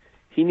meetings,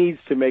 he needs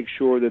to make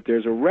sure that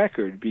there's a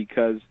record,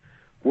 because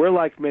we're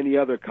like many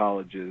other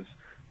colleges.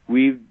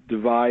 We've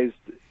devised,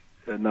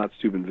 not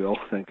Steubenville,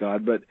 thank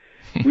God, but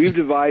we've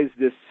devised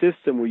this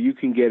system where you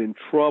can get in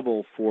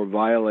trouble for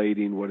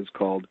violating what is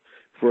called,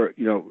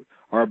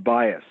 our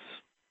bias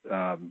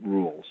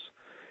rules.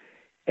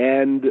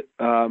 And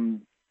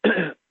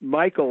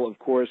Michael, of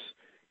course,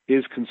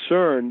 is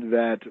concerned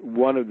that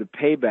one of the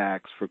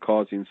paybacks for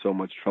causing so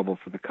much trouble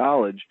for the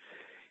college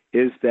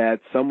is that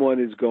someone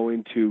is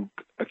going to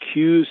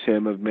accuse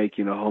him of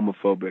making a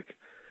homophobic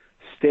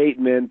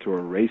statement or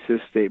a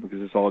racist statement,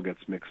 because this all gets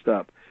mixed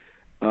up,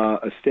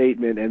 a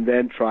statement, and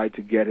then try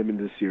to get him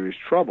into serious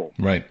trouble.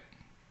 Right.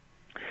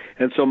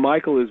 And so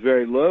Michael is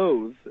very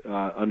loath,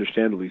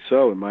 understandably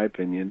so in my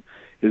opinion,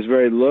 is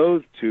very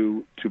loath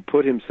to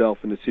put himself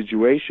in a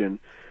situation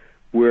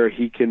where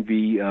he can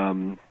be,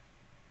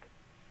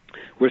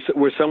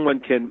 where someone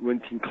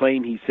can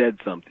claim he said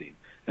something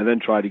and then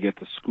try to get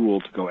the school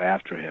to go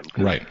after him.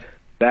 Right.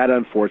 That,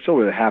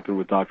 unfortunately, it happened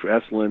with Dr.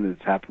 Esselin, and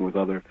it's happened with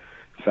other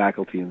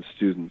faculty and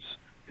students.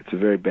 It's a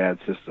very bad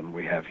system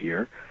we have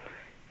here.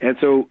 And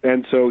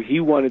so he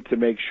wanted to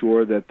make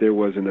sure that there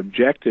was an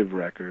objective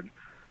record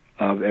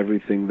of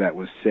everything that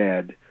was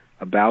said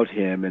about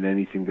him and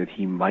anything that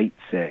he might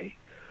say.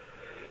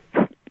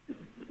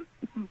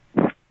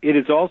 It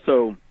is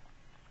also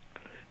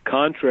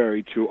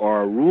contrary to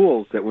our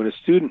rules that when a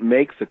student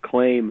makes a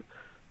claim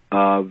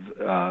of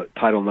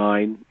Title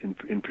IX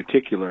in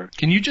particular...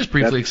 Can you just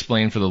briefly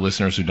explain for the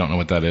listeners who don't know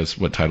what that is,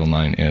 what Title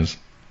IX is?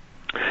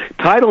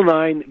 Title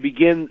IX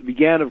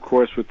began, of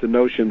course, with the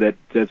notion that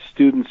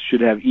students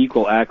should have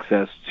equal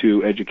access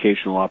to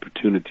educational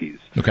opportunities.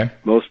 Okay.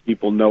 Most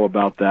people know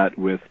about that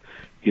with,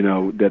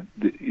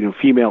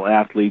 female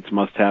athletes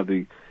must have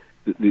the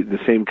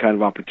same kind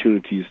of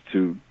opportunities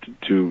to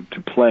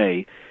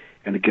play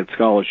and to get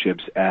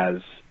scholarships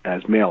as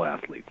male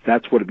athletes.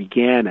 That's what it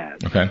began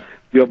as. Okay.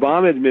 The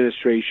Obama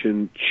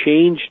administration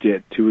changed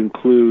it to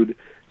include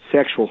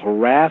sexual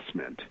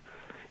harassment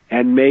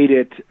and made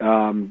it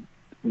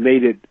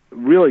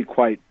really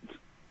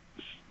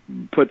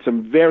put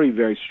some very,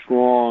 very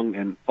strong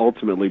and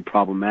ultimately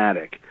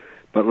problematic,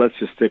 but let's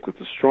just stick with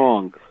the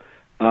strong,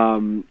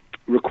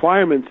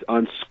 requirements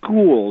on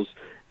schools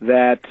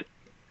that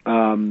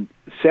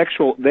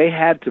they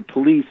had to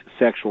police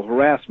sexual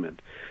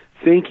harassment,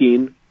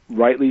 thinking,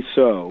 rightly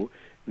so,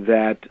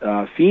 that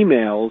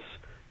females,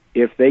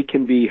 if they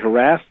can be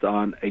harassed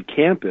on a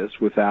campus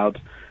without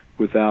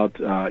without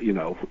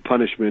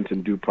punishment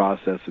and due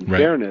process and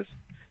fairness,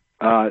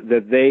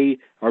 that they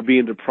are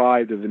being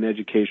deprived of an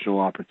educational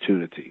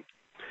opportunity.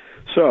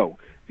 So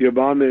the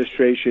Obama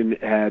administration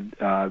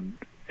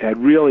had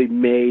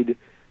really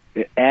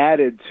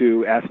added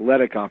to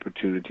athletic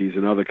opportunities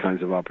and other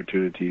kinds of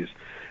opportunities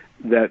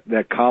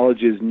that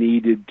colleges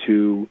needed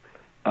to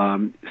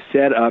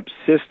set up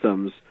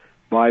systems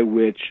by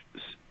which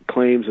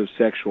claims of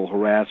sexual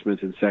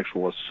harassment and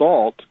sexual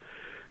assault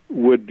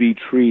would be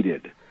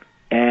treated.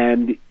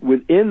 And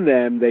within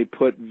them, they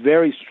put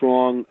very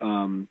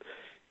strong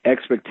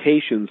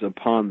expectations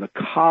upon the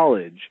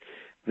college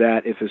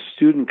that if a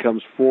student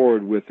comes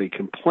forward with a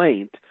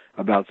complaint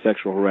about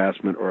sexual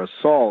harassment or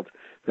assault,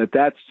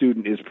 that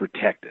student is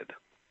protected.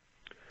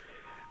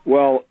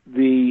 Well,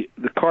 the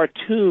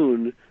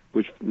cartoon,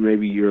 which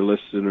maybe your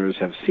listeners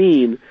have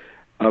seen,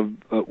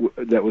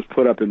 that was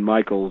put up in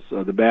Michael's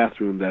the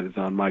bathroom that is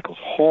on Michael's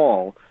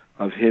hall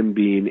of him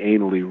being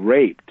anally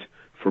raped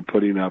for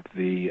putting up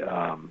the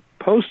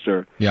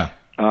poster,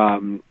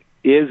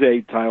 is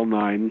a Title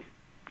IX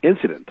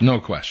incident. No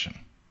question.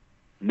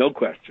 No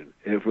question.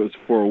 If it was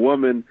for a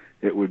woman,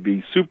 it would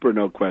be super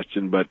no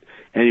question. But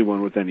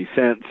anyone with any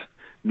sense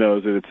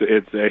knows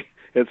that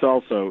it's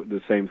also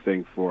the same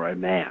thing for a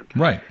man.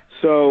 Right.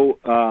 So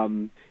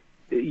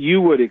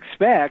you would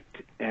expect,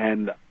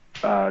 and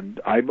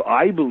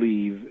I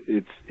believe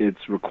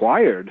it's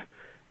required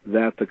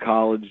that the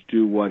college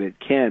do what it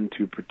can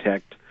to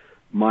protect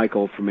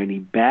Michael from any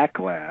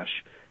backlash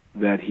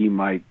that he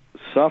might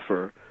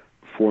suffer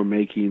for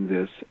making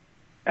this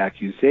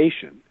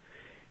accusation.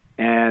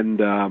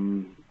 And,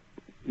 I'm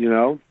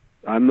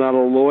not a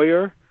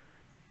lawyer,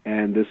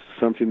 and this is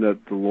something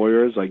that the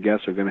lawyers, I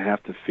guess, are going to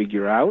have to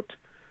figure out.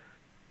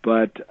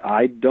 But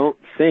I don't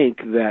think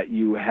that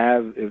you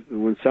have,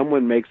 when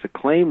someone makes a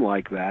claim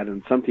like that,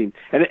 and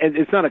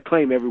it's not a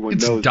claim everyone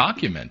knows. It's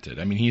documented.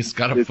 I mean, he's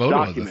got a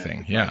photo of the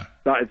thing. Yeah.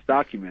 It's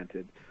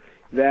documented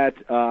that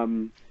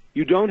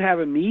you don't have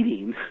a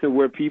meeting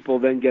where people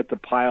then get to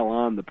pile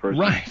on the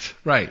person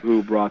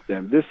who brought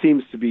them. This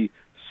seems to be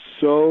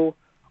so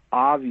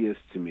obvious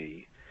to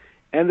me.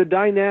 And the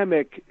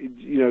dynamic,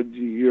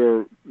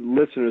 your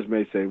listeners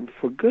may say,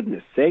 for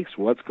goodness sakes,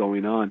 what's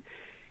going on?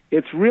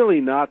 It's really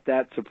not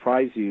that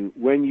surprising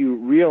when you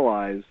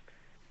realize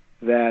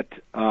that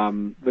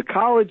the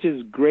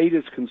college's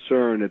greatest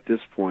concern at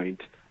this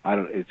point,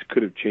 it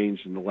could have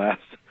changed in the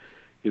last,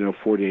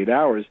 48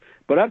 hours,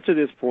 but up to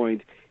this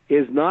point,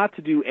 is not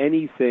to do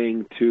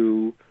anything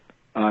to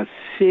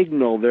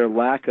signal their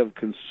lack of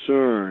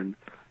concern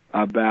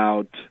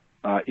about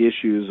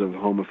issues of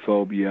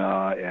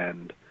homophobia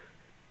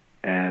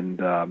and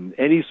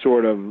any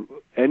sort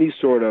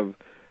of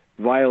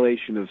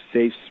violation of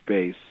safe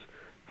space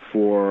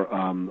for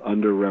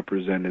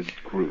underrepresented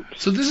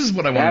groups. So this is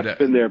what I wanted to... That's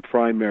been their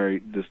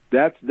primary...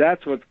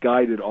 That's what's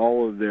guided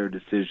all of their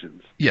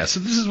decisions. Yeah, so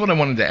this is what I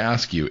wanted to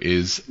ask you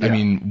is, I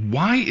mean,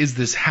 why is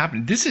this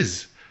happening? This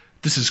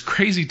is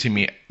crazy to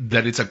me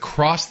that it's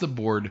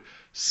across-the-board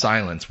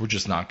silence. We're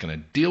just not going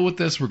to deal with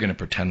this. We're going to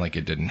pretend like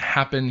it didn't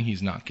happen.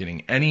 He's not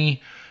getting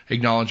any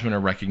acknowledgement or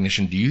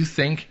recognition. Do you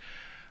think...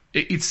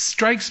 It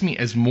strikes me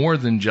as more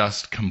than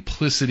just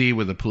complicity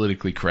with a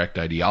politically correct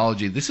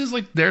ideology. This is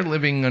like they're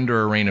living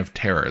under a reign of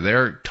terror.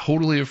 They're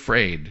totally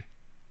afraid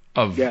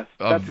of... Yes.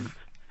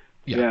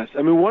 Yes.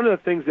 I mean, one of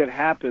the things that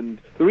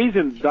happened... The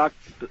reason I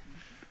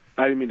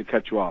didn't mean to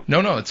cut you off.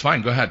 No, it's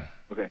fine. Go ahead.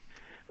 Okay.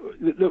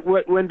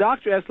 When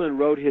Dr. Estlin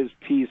wrote his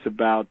piece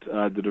about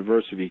the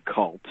diversity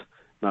cult,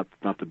 not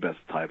the best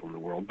title in the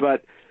world,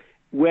 but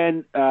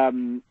when...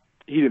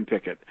 he didn't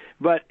pick it.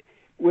 But...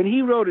 When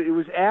he wrote it, it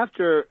was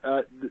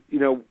after,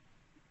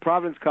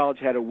 Providence College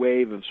had a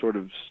wave of sort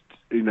of,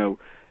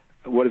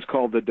 what is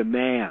called the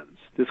demands.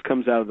 This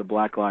comes out of the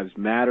Black Lives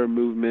Matter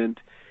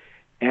movement,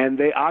 and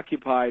they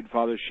occupied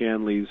Father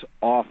Shanley's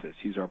office.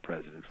 He's our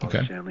president,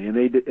 Father Shanley,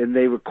 and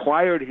they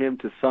required him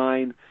to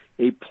sign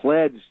a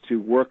pledge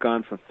to work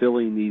on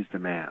fulfilling these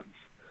demands.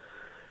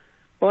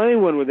 Well,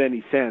 anyone with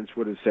any sense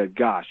would have said,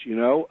 gosh,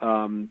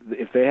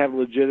 if they have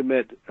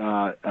legitimate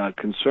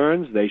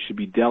concerns, they should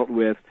be dealt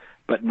with,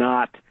 but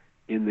not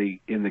in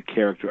the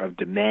character of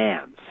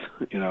demands,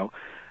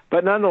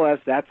 But nonetheless,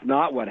 that's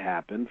not what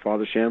happened.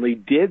 Father Shanley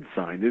did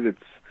sign it.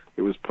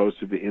 It was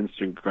posted to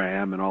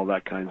Instagram and all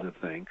that kinds of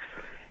thing.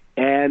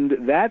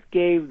 And that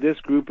gave this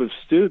group of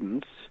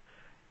students,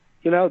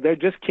 they're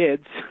just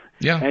kids,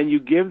 and you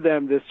give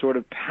them this sort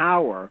of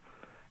power,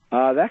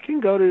 that can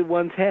go to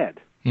one's head,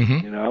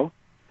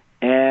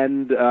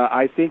 And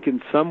I think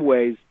in some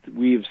ways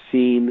we have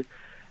seen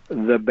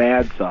the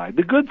bad side.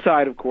 The good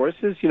side, of course,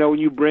 is, when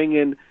you bring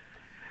in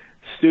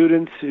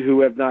students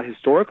who have not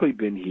historically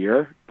been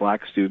here,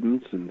 black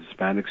students and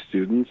Hispanic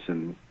students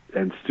and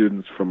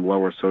students from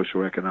lower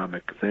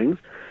socioeconomic things,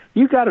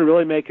 you've got to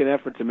really make an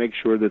effort to make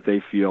sure that they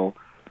feel,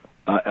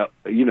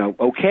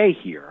 okay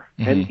here.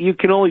 Mm-hmm. And you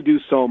can only do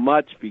so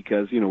much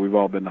because, we've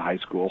all been to high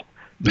school.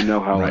 You know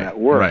how that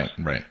works.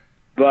 Right.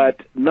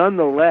 But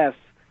nonetheless,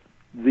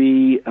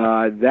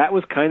 that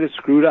was kind of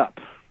screwed up.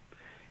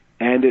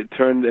 and it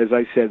turned, as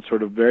I said,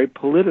 sort of very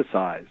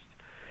politicized.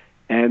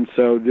 And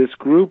so this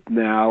group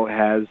now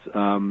has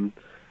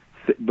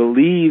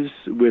believes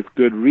with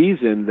good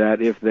reason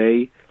that if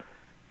they,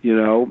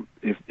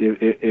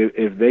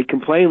 if they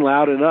complain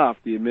loud enough,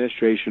 the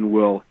administration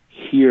will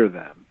hear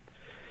them.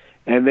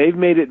 And they've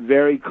made it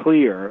very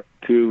clear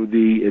to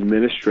the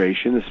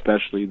administration,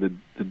 especially the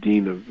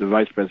dean of the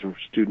vice president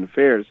for student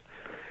affairs,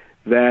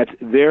 that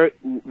there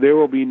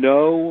will be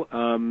no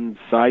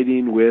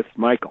siding with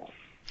Michael.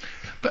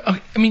 But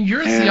I mean,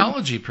 you're a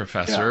theology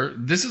professor. Yeah.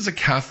 This is a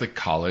Catholic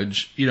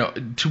college.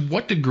 To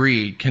what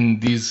degree can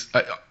these?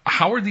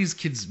 How are these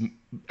kids'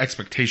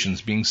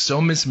 expectations being so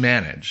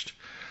mismanaged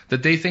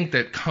that they think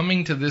that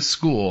coming to this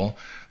school,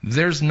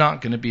 there's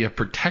not going to be a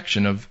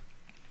protection of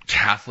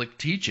Catholic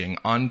teaching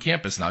on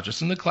campus, not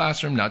just in the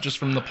classroom, not just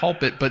from the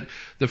pulpit, but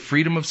the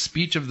freedom of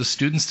speech of the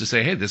students to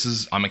say, "Hey,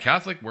 I'm a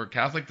Catholic. We're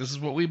Catholic. This is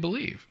what we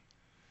believe."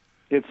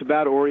 It's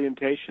about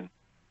orientation.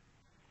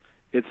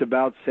 It's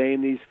about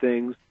saying these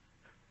things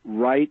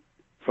right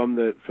from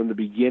the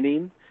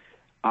beginning.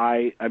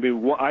 I've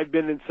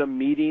been in some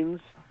meetings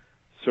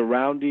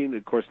surrounding.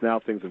 Of course, now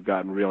things have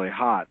gotten really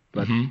hot.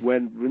 But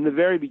when in the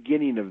very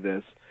beginning of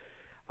this,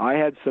 I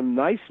had some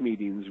nice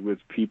meetings with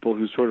people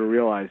who sort of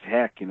realized,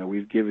 heck,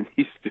 we've given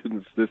these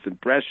students this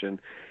impression,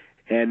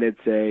 and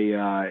it's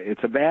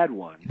a bad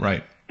one.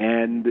 Right.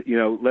 And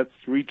let's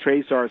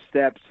retrace our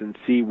steps and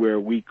see where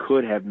we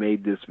could have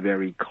made this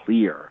very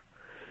clear.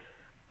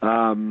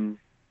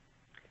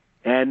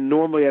 And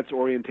normally that's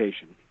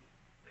orientation.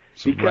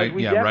 So because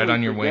right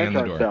on your way in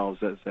the door.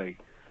 Ourselves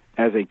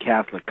as a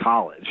Catholic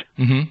college.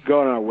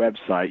 Go on our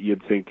website,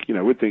 you'd think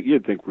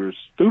we're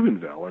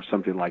Steubenville or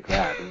something like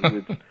that.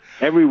 It's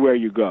everywhere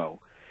you go.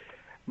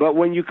 But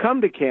when you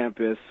come to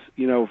campus,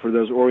 for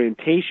those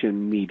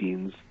orientation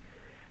meetings,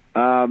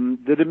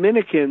 the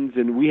Dominicans,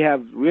 and we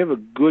have a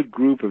good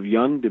group of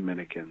young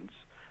Dominicans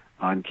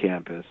on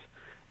campus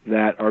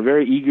that are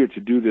very eager to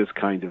do this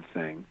kind of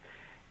thing.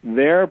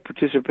 Their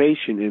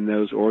participation in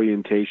those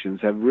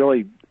orientations have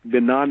really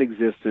been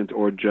non-existent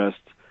or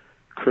just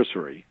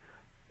cursory.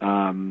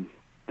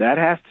 That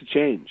has to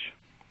change.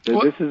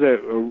 What? This is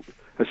a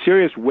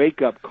serious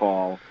wake-up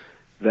call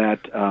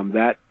that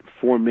that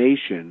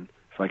formation,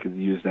 if I could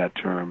use that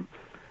term,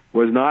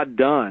 was not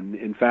done.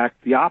 In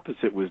fact, the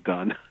opposite was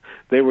done.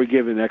 They were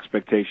given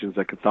expectations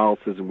that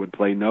Catholicism would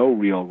play no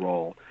real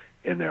role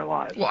in their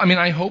lives. Well, I mean,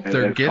 I hope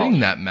they're getting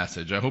that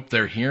message. I hope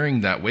they're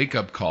hearing that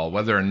wake-up call,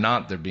 whether or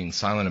not they're being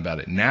silent about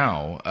it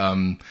now.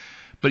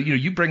 But,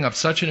 you bring up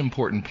such an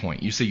important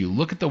point. You say you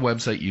look at the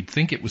website, you'd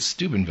think it was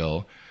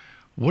Steubenville.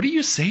 What do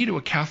you say to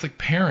a Catholic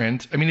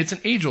parent? I mean, it's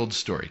an age-old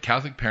story.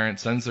 Catholic parent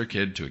sends their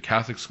kid to a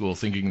Catholic school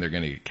thinking they're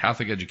going to get a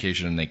Catholic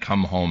education, and they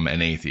come home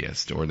an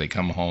atheist, or they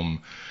come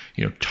home,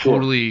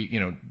 totally,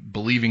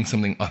 believing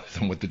something other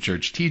than what the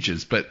church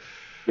teaches. But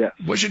yeah.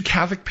 What should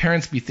Catholic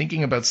parents be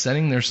thinking about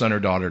sending their son or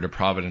daughter to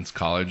Providence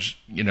College,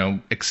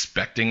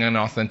 expecting an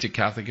authentic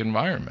Catholic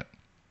environment?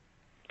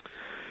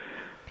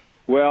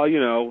 Well,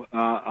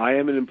 I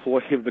am an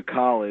employee of the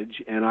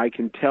college, and I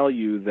can tell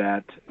you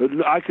that.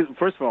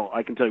 First of all,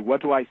 I can tell you,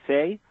 what do I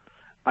say?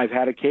 I've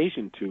had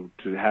occasion to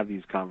have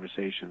these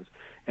conversations,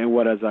 and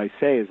what, as I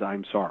say, is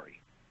I'm sorry.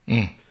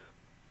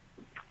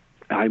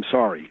 I'm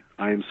sorry.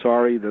 I am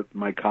sorry that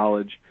my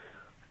college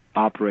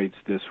operates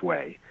this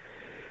way.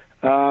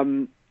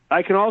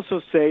 I can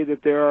also say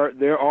that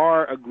there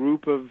are a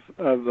group of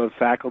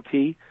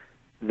faculty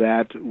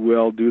that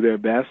will do their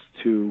best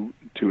to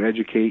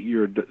educate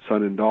your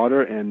son and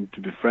daughter and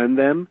to befriend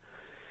them.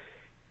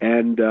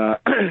 And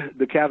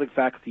the Catholic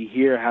faculty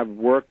here have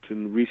worked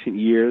in recent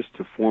years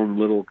to form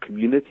little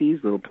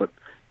communities,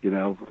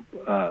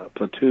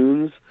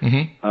 platoons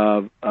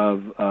of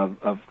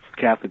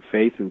Catholic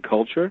faith and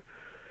culture.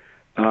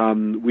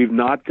 We've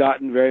not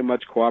gotten very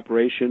much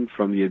cooperation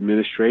from the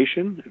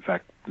administration, in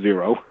fact,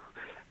 zero.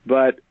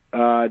 But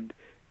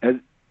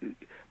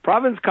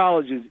Providence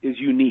College is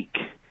unique.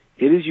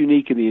 It is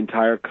unique in the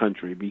entire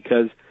country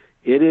because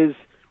it is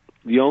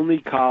the only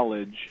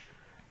college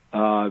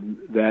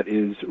that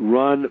is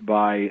run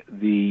by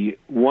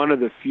one of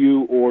the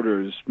few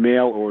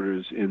mail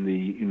orders in the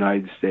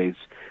United States,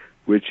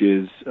 which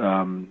is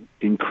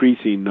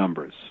increasing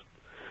numbers.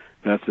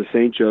 That's the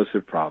St.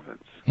 Joseph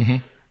Province.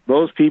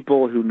 Most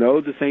people who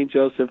know the St.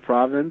 Joseph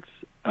Province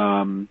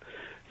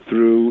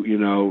through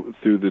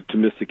the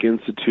Thomistic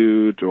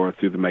Institute or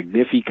through the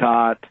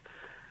Magnificat,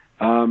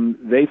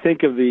 they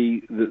think of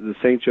the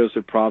St.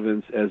 Joseph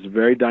Province as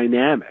very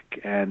dynamic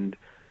and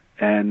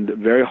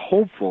very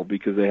hopeful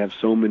because they have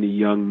so many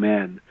young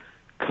men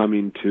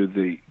coming to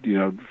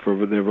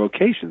for their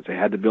vocations. They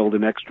had to build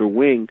an extra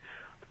wing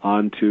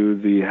onto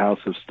the House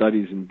of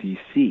Studies in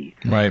D.C.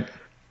 Right.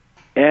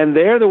 And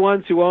they're the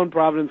ones who own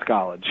Providence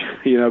College.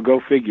 Go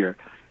figure.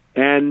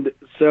 And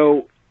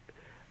so,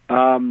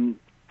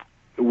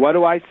 what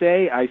do I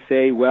say? I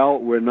say, well,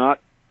 the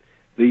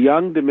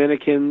young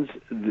Dominicans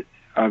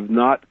have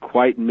not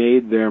quite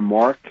made their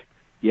mark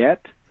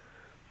yet.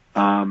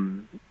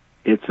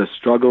 It's a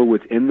struggle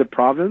within the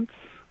province.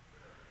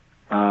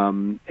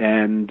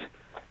 And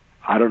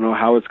I don't know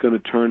how it's going to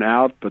turn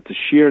out, but the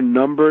sheer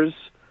numbers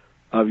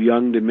of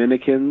young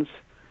Dominicans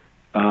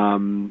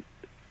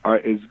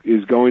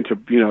is going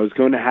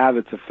to have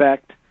its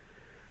effect.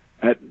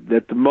 At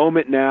the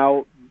moment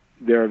now,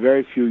 there are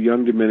very few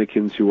young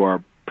Dominicans who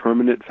are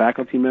permanent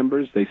faculty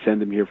members. They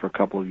send them here for a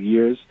couple of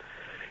years.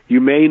 You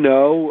may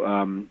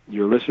know,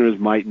 your listeners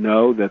might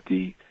know, that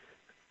the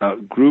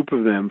group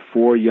of them,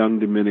 4 young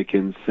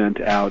Dominicans, sent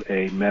out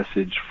a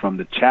message from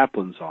the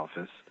chaplain's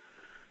office,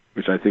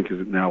 which I think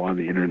is now on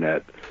the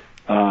internet,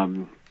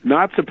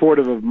 not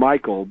supportive of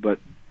Michael, but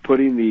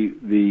putting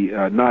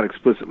the not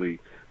explicitly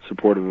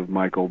supportive of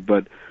Michael,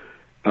 but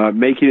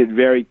making it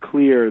very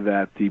clear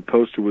that the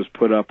poster was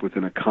put up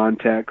within a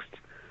context,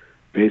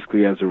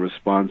 basically as a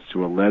response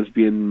to a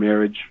lesbian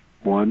marriage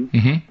one.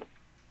 Mm-hmm.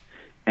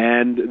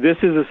 And this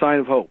is a sign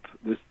of hope.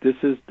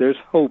 There's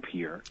hope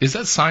here. Is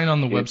that sign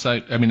on the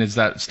website? I mean, is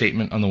that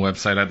statement on the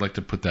website? I'd like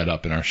to put that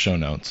up in our show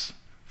notes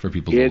for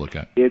people to look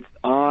at. It's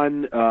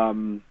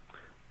on,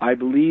 I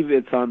believe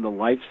it's on the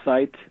Life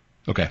site.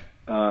 Okay.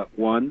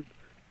 One.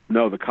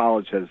 No, the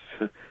college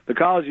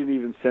didn't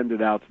even send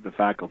it out to the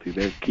faculty.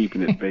 They're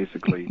keeping it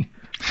basically.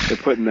 They're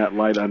putting that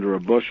light under a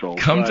bushel.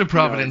 Come to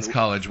Providence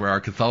College, where our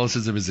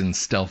Catholicism is in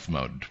stealth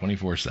mode,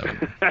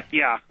 24/7.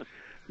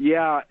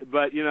 Yeah,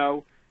 but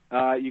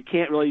you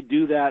can't really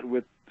do that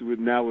with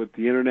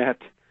the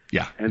internet.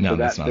 Yeah, and so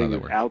that thing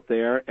is out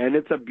there, and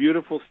it's a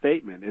beautiful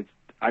statement.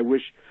 I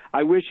wish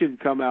it'd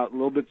come out a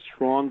little bit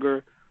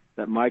stronger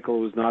that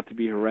Michael was not to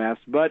be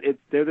harassed, but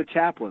they're the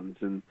chaplains,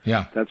 and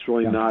that's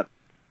really not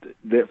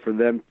for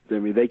them. I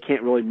mean, they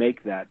can't really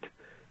make that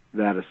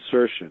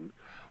assertion,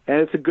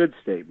 and it's a good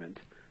statement.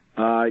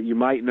 You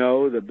might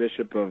know the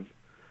Bishop of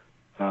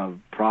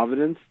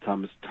Providence,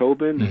 Thomas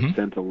Tobin, has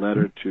sent a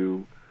letter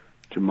to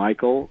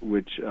Michael,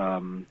 which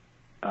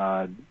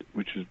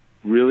is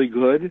really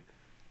good,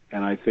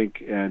 and I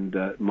think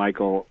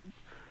Michael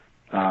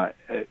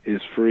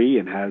is free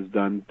and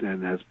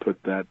has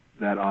put that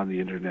on the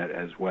internet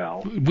as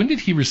well. When did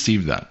he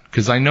receive that?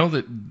 Because I know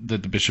that the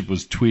bishop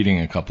was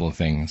tweeting a couple of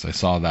things. I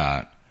saw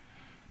that,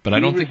 but I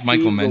don't think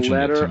Michael mentioned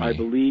it to me. I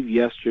believe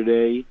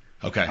yesterday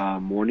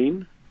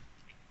morning.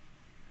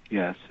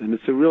 Yes, and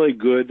it's a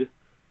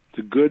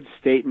good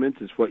statement.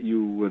 It's what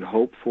you would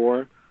hope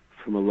for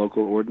from a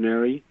local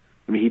ordinary.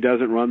 I mean, he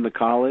doesn't run the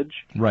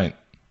college, right?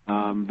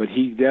 But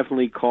he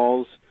definitely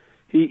calls.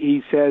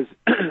 He says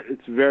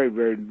it's very,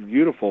 very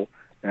beautiful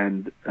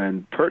and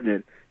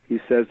pertinent. He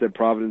says that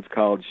Providence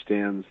College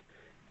stands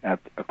at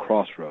a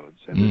crossroads,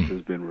 and this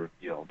has been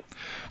revealed.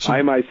 So,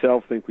 I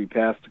myself think we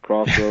passed the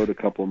crossroad a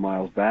couple of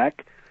miles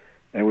back,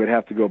 and we'd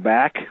have to go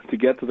back to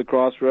get to the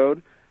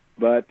crossroad.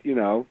 But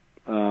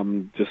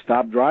just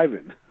stop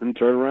driving and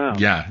turn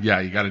around. Yeah,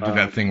 you got to do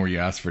that thing where you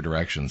ask for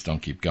directions.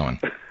 Don't keep going.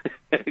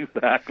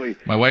 Exactly.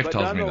 My wife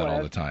tells me that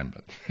all the time.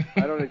 But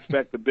I don't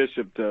expect the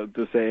bishop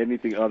to say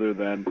anything other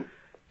than,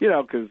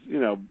 because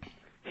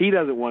he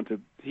doesn't want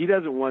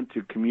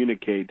to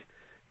communicate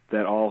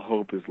that all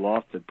hope is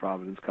lost at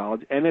Providence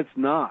College, and it's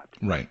not.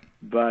 Right.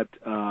 But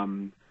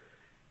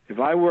if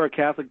I were a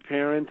Catholic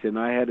parent and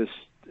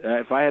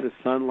if I had a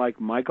son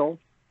like Michael,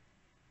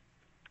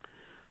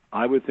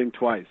 I would think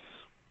twice.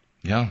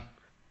 Yeah.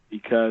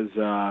 Because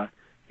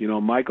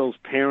Michael's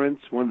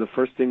parents, one of the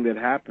first things that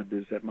happened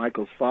is that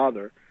Michael's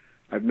father,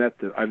 I've met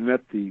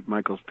the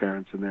Michael's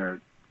parents, and they're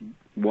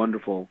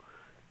wonderful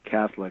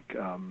Catholic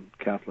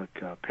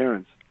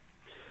parents.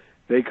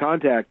 They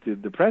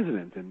contacted the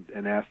president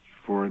and asked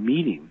for a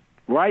meeting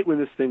right when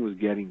this thing was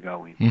getting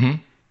going, and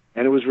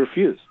it was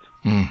refused.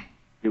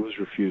 It was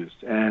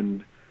refused,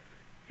 and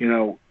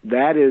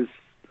that is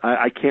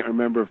I can't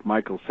remember if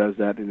Michael says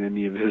that in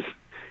any of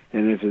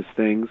his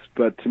things,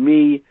 but to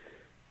me,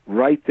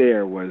 right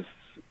there was,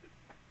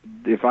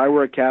 if I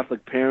were a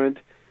Catholic parent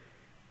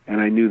and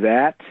I knew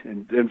that,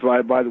 and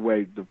by the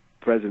way, the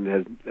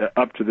president has,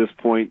 up to this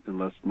point,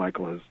 unless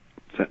Michael has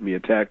sent me a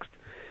text,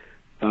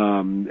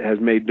 has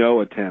made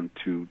no attempt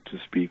to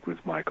speak with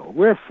Michael.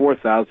 We're a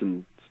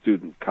 4,000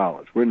 student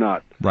college. We're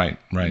not right.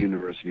 the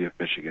University of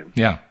Michigan.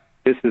 Yeah.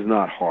 This is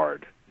not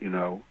hard,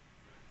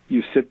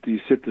 You sit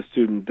the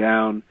student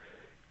down,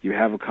 you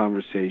have a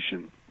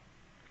conversation.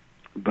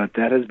 But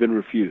that has been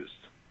refused.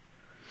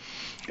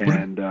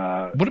 And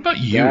what about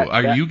you?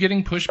 Are you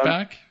getting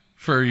pushback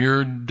for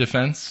your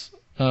defense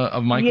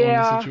of Michael in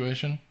the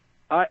situation?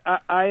 I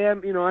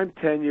am. I'm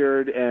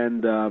tenured,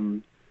 and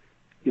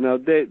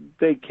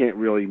they can't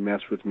really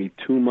mess with me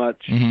too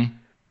much.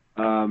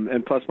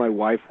 And plus, my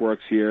wife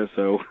works here,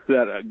 so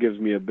that gives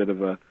me a bit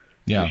of a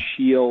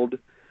shield.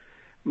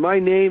 My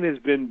name has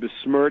been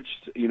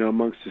besmirched,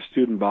 amongst the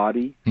student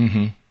body.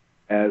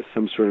 As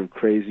some sort of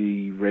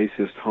crazy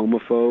racist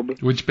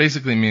homophobe. Which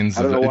basically means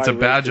it's a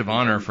badge of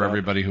honor for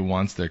everybody who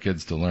wants their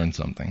kids to learn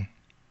something.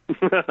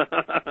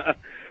 But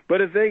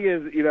the thing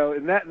is,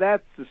 and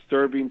that's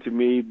disturbing to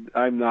me.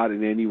 I'm not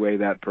in any way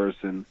that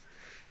person.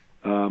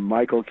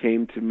 Michael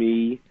came to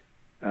me.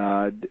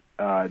 I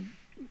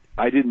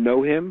didn't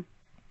know him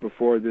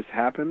before this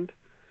happened.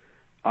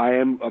 I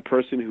am a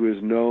person who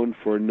is known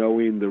for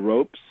knowing the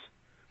ropes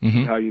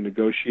how you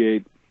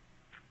negotiate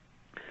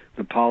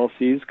the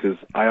policies, because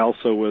I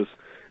also was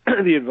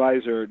the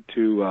advisor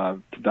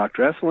to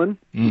Dr. Esselin,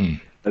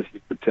 as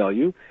he would tell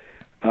you.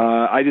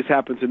 I just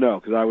happen to know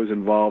because I was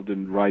involved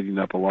in writing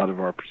up a lot of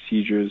our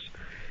procedures.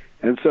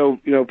 And so,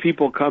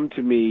 people come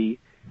to me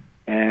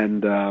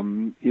and,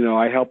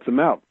 I help them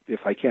out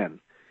if I can.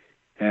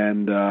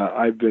 And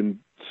I've been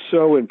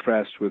so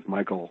impressed with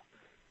Michael.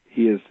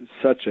 He is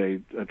such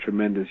a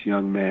tremendous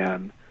young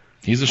man.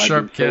 He's a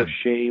sharp kid. So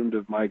ashamed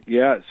of Mike.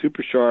 Yeah,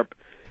 super sharp.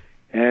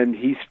 And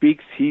he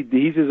speaks,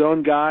 he's his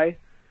own guy.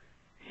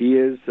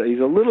 He's a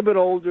little bit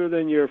older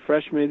than your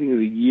freshman. I think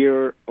he's a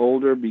year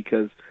older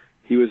because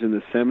he was in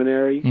the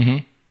seminary. Mm-hmm.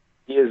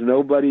 He is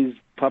nobody's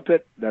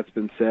puppet. That's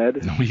been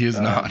said. No, he is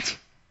not.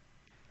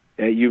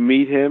 You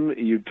meet him,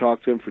 you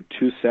talk to him for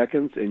 2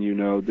 seconds,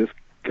 and this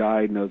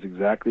guy knows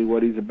exactly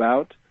what he's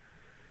about.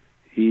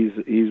 He's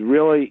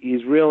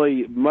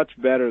really much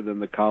better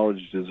than the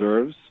college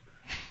deserves,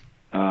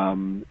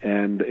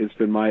 and it's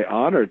been my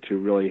honor to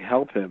really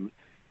help him.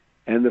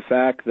 And the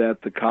fact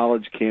that the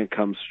college can't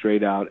come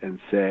straight out and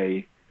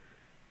say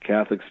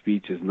Catholic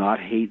speech is not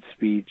hate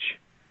speech,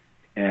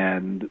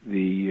 and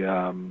it's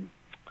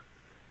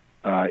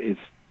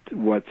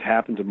what's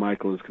happened to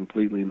Michael is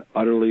completely and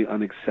utterly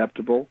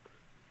unacceptable.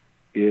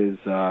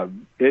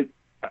 I'm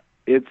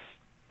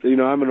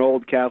an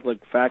old Catholic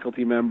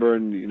faculty member,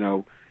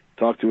 and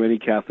talk to any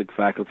Catholic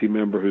faculty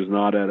member who's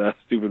not at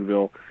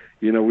Steubenville.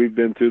 We've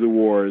been through the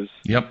wars.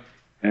 Yep.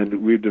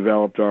 And we've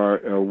developed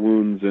our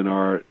wounds and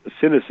our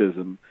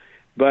cynicism.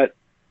 But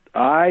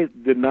I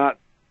did not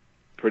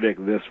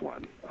predict this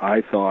one.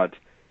 I thought,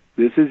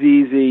 this is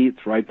easy.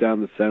 It's right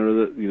down the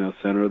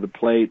center of the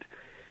plate.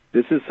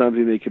 This is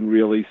something they can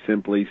really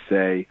simply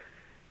say,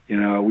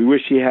 we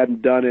wish he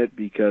hadn't done it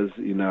because,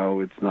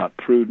 it's not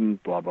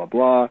prudent, blah, blah,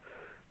 blah.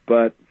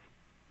 But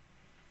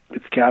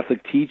it's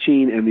Catholic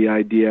teaching, and the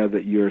idea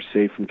that you're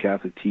safe from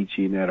Catholic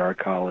teaching at our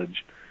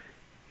college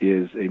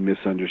is a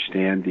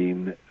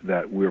misunderstanding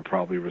that we're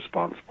probably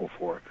responsible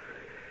for.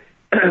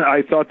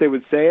 I thought they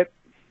would say it.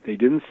 They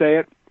didn't say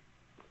it.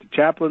 The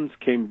chaplains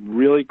came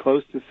really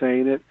close to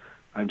saying it.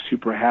 I'm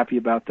super happy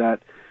about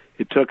that.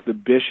 It took the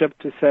bishop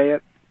to say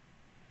it.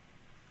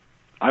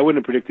 I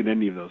wouldn't have predicted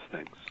any of those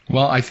things.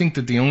 Well, I think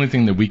that the only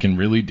thing that we can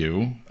really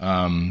do,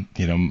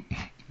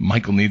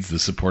 Michael needs the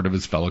support of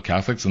his fellow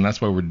Catholics, and that's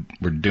why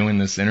we're doing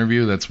this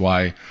interview. That's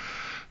why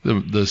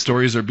the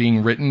stories are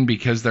being written,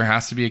 because there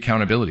has to be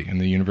accountability. And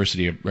the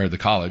university or the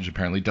college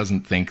apparently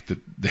doesn't think that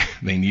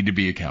they need to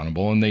be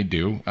accountable, and they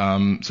do.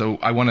 So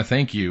I want to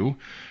thank you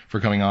for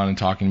coming on and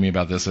talking to me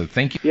about this. So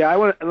thank you. Yeah,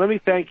 let me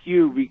thank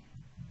you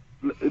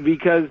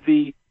because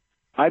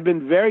I've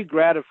been very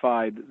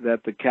gratified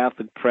that the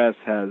Catholic press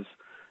has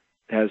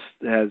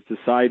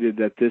decided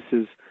that this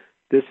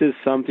is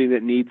something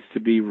that needs to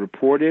be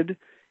reported,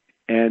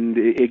 and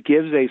it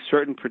gives a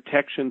certain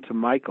protection to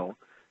Michael.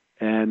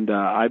 And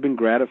I've been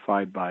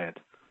gratified by it.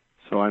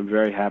 So I'm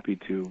very happy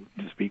to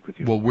speak with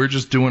you. Well, we're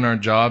just doing our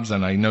jobs,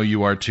 and I know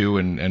you are too.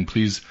 And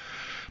please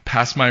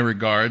pass my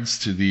regards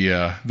to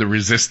the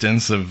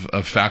resistance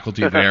of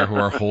faculty there who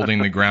are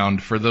holding the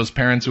ground for those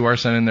parents who are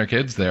sending their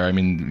kids there. I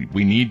mean,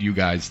 we need you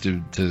guys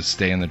to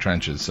stay in the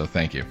trenches. So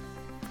thank you.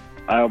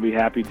 I'll be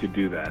happy to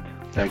do that.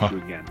 Thank you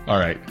again. All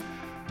right.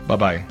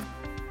 Bye-bye.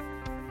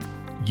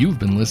 You've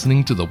been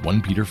listening to the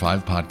 1 Peter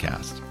 5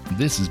 podcast.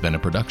 This has been a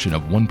production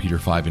of 1 Peter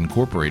 5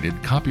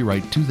 Incorporated,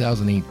 copyright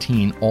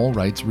 2018, all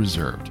rights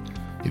reserved.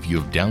 If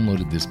you have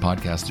downloaded this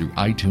podcast through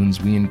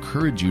iTunes, we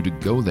encourage you to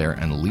go there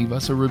and leave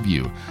us a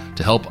review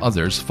to help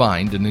others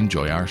find and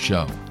enjoy our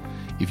show.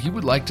 If you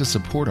would like to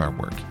support our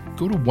work,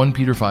 go to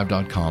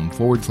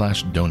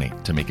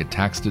 1peter5.com/donate to make a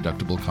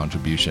tax-deductible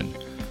contribution.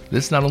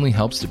 This not only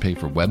helps to pay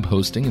for web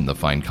hosting and the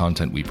fine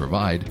content we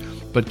provide,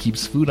 but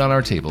keeps food on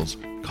our tables,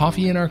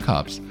 coffee in our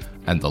cups,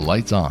 and the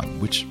lights on,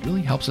 which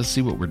really helps us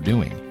see what we're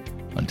doing.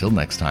 Until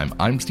next time,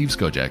 I'm Steve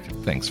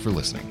Skojek. Thanks for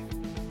listening.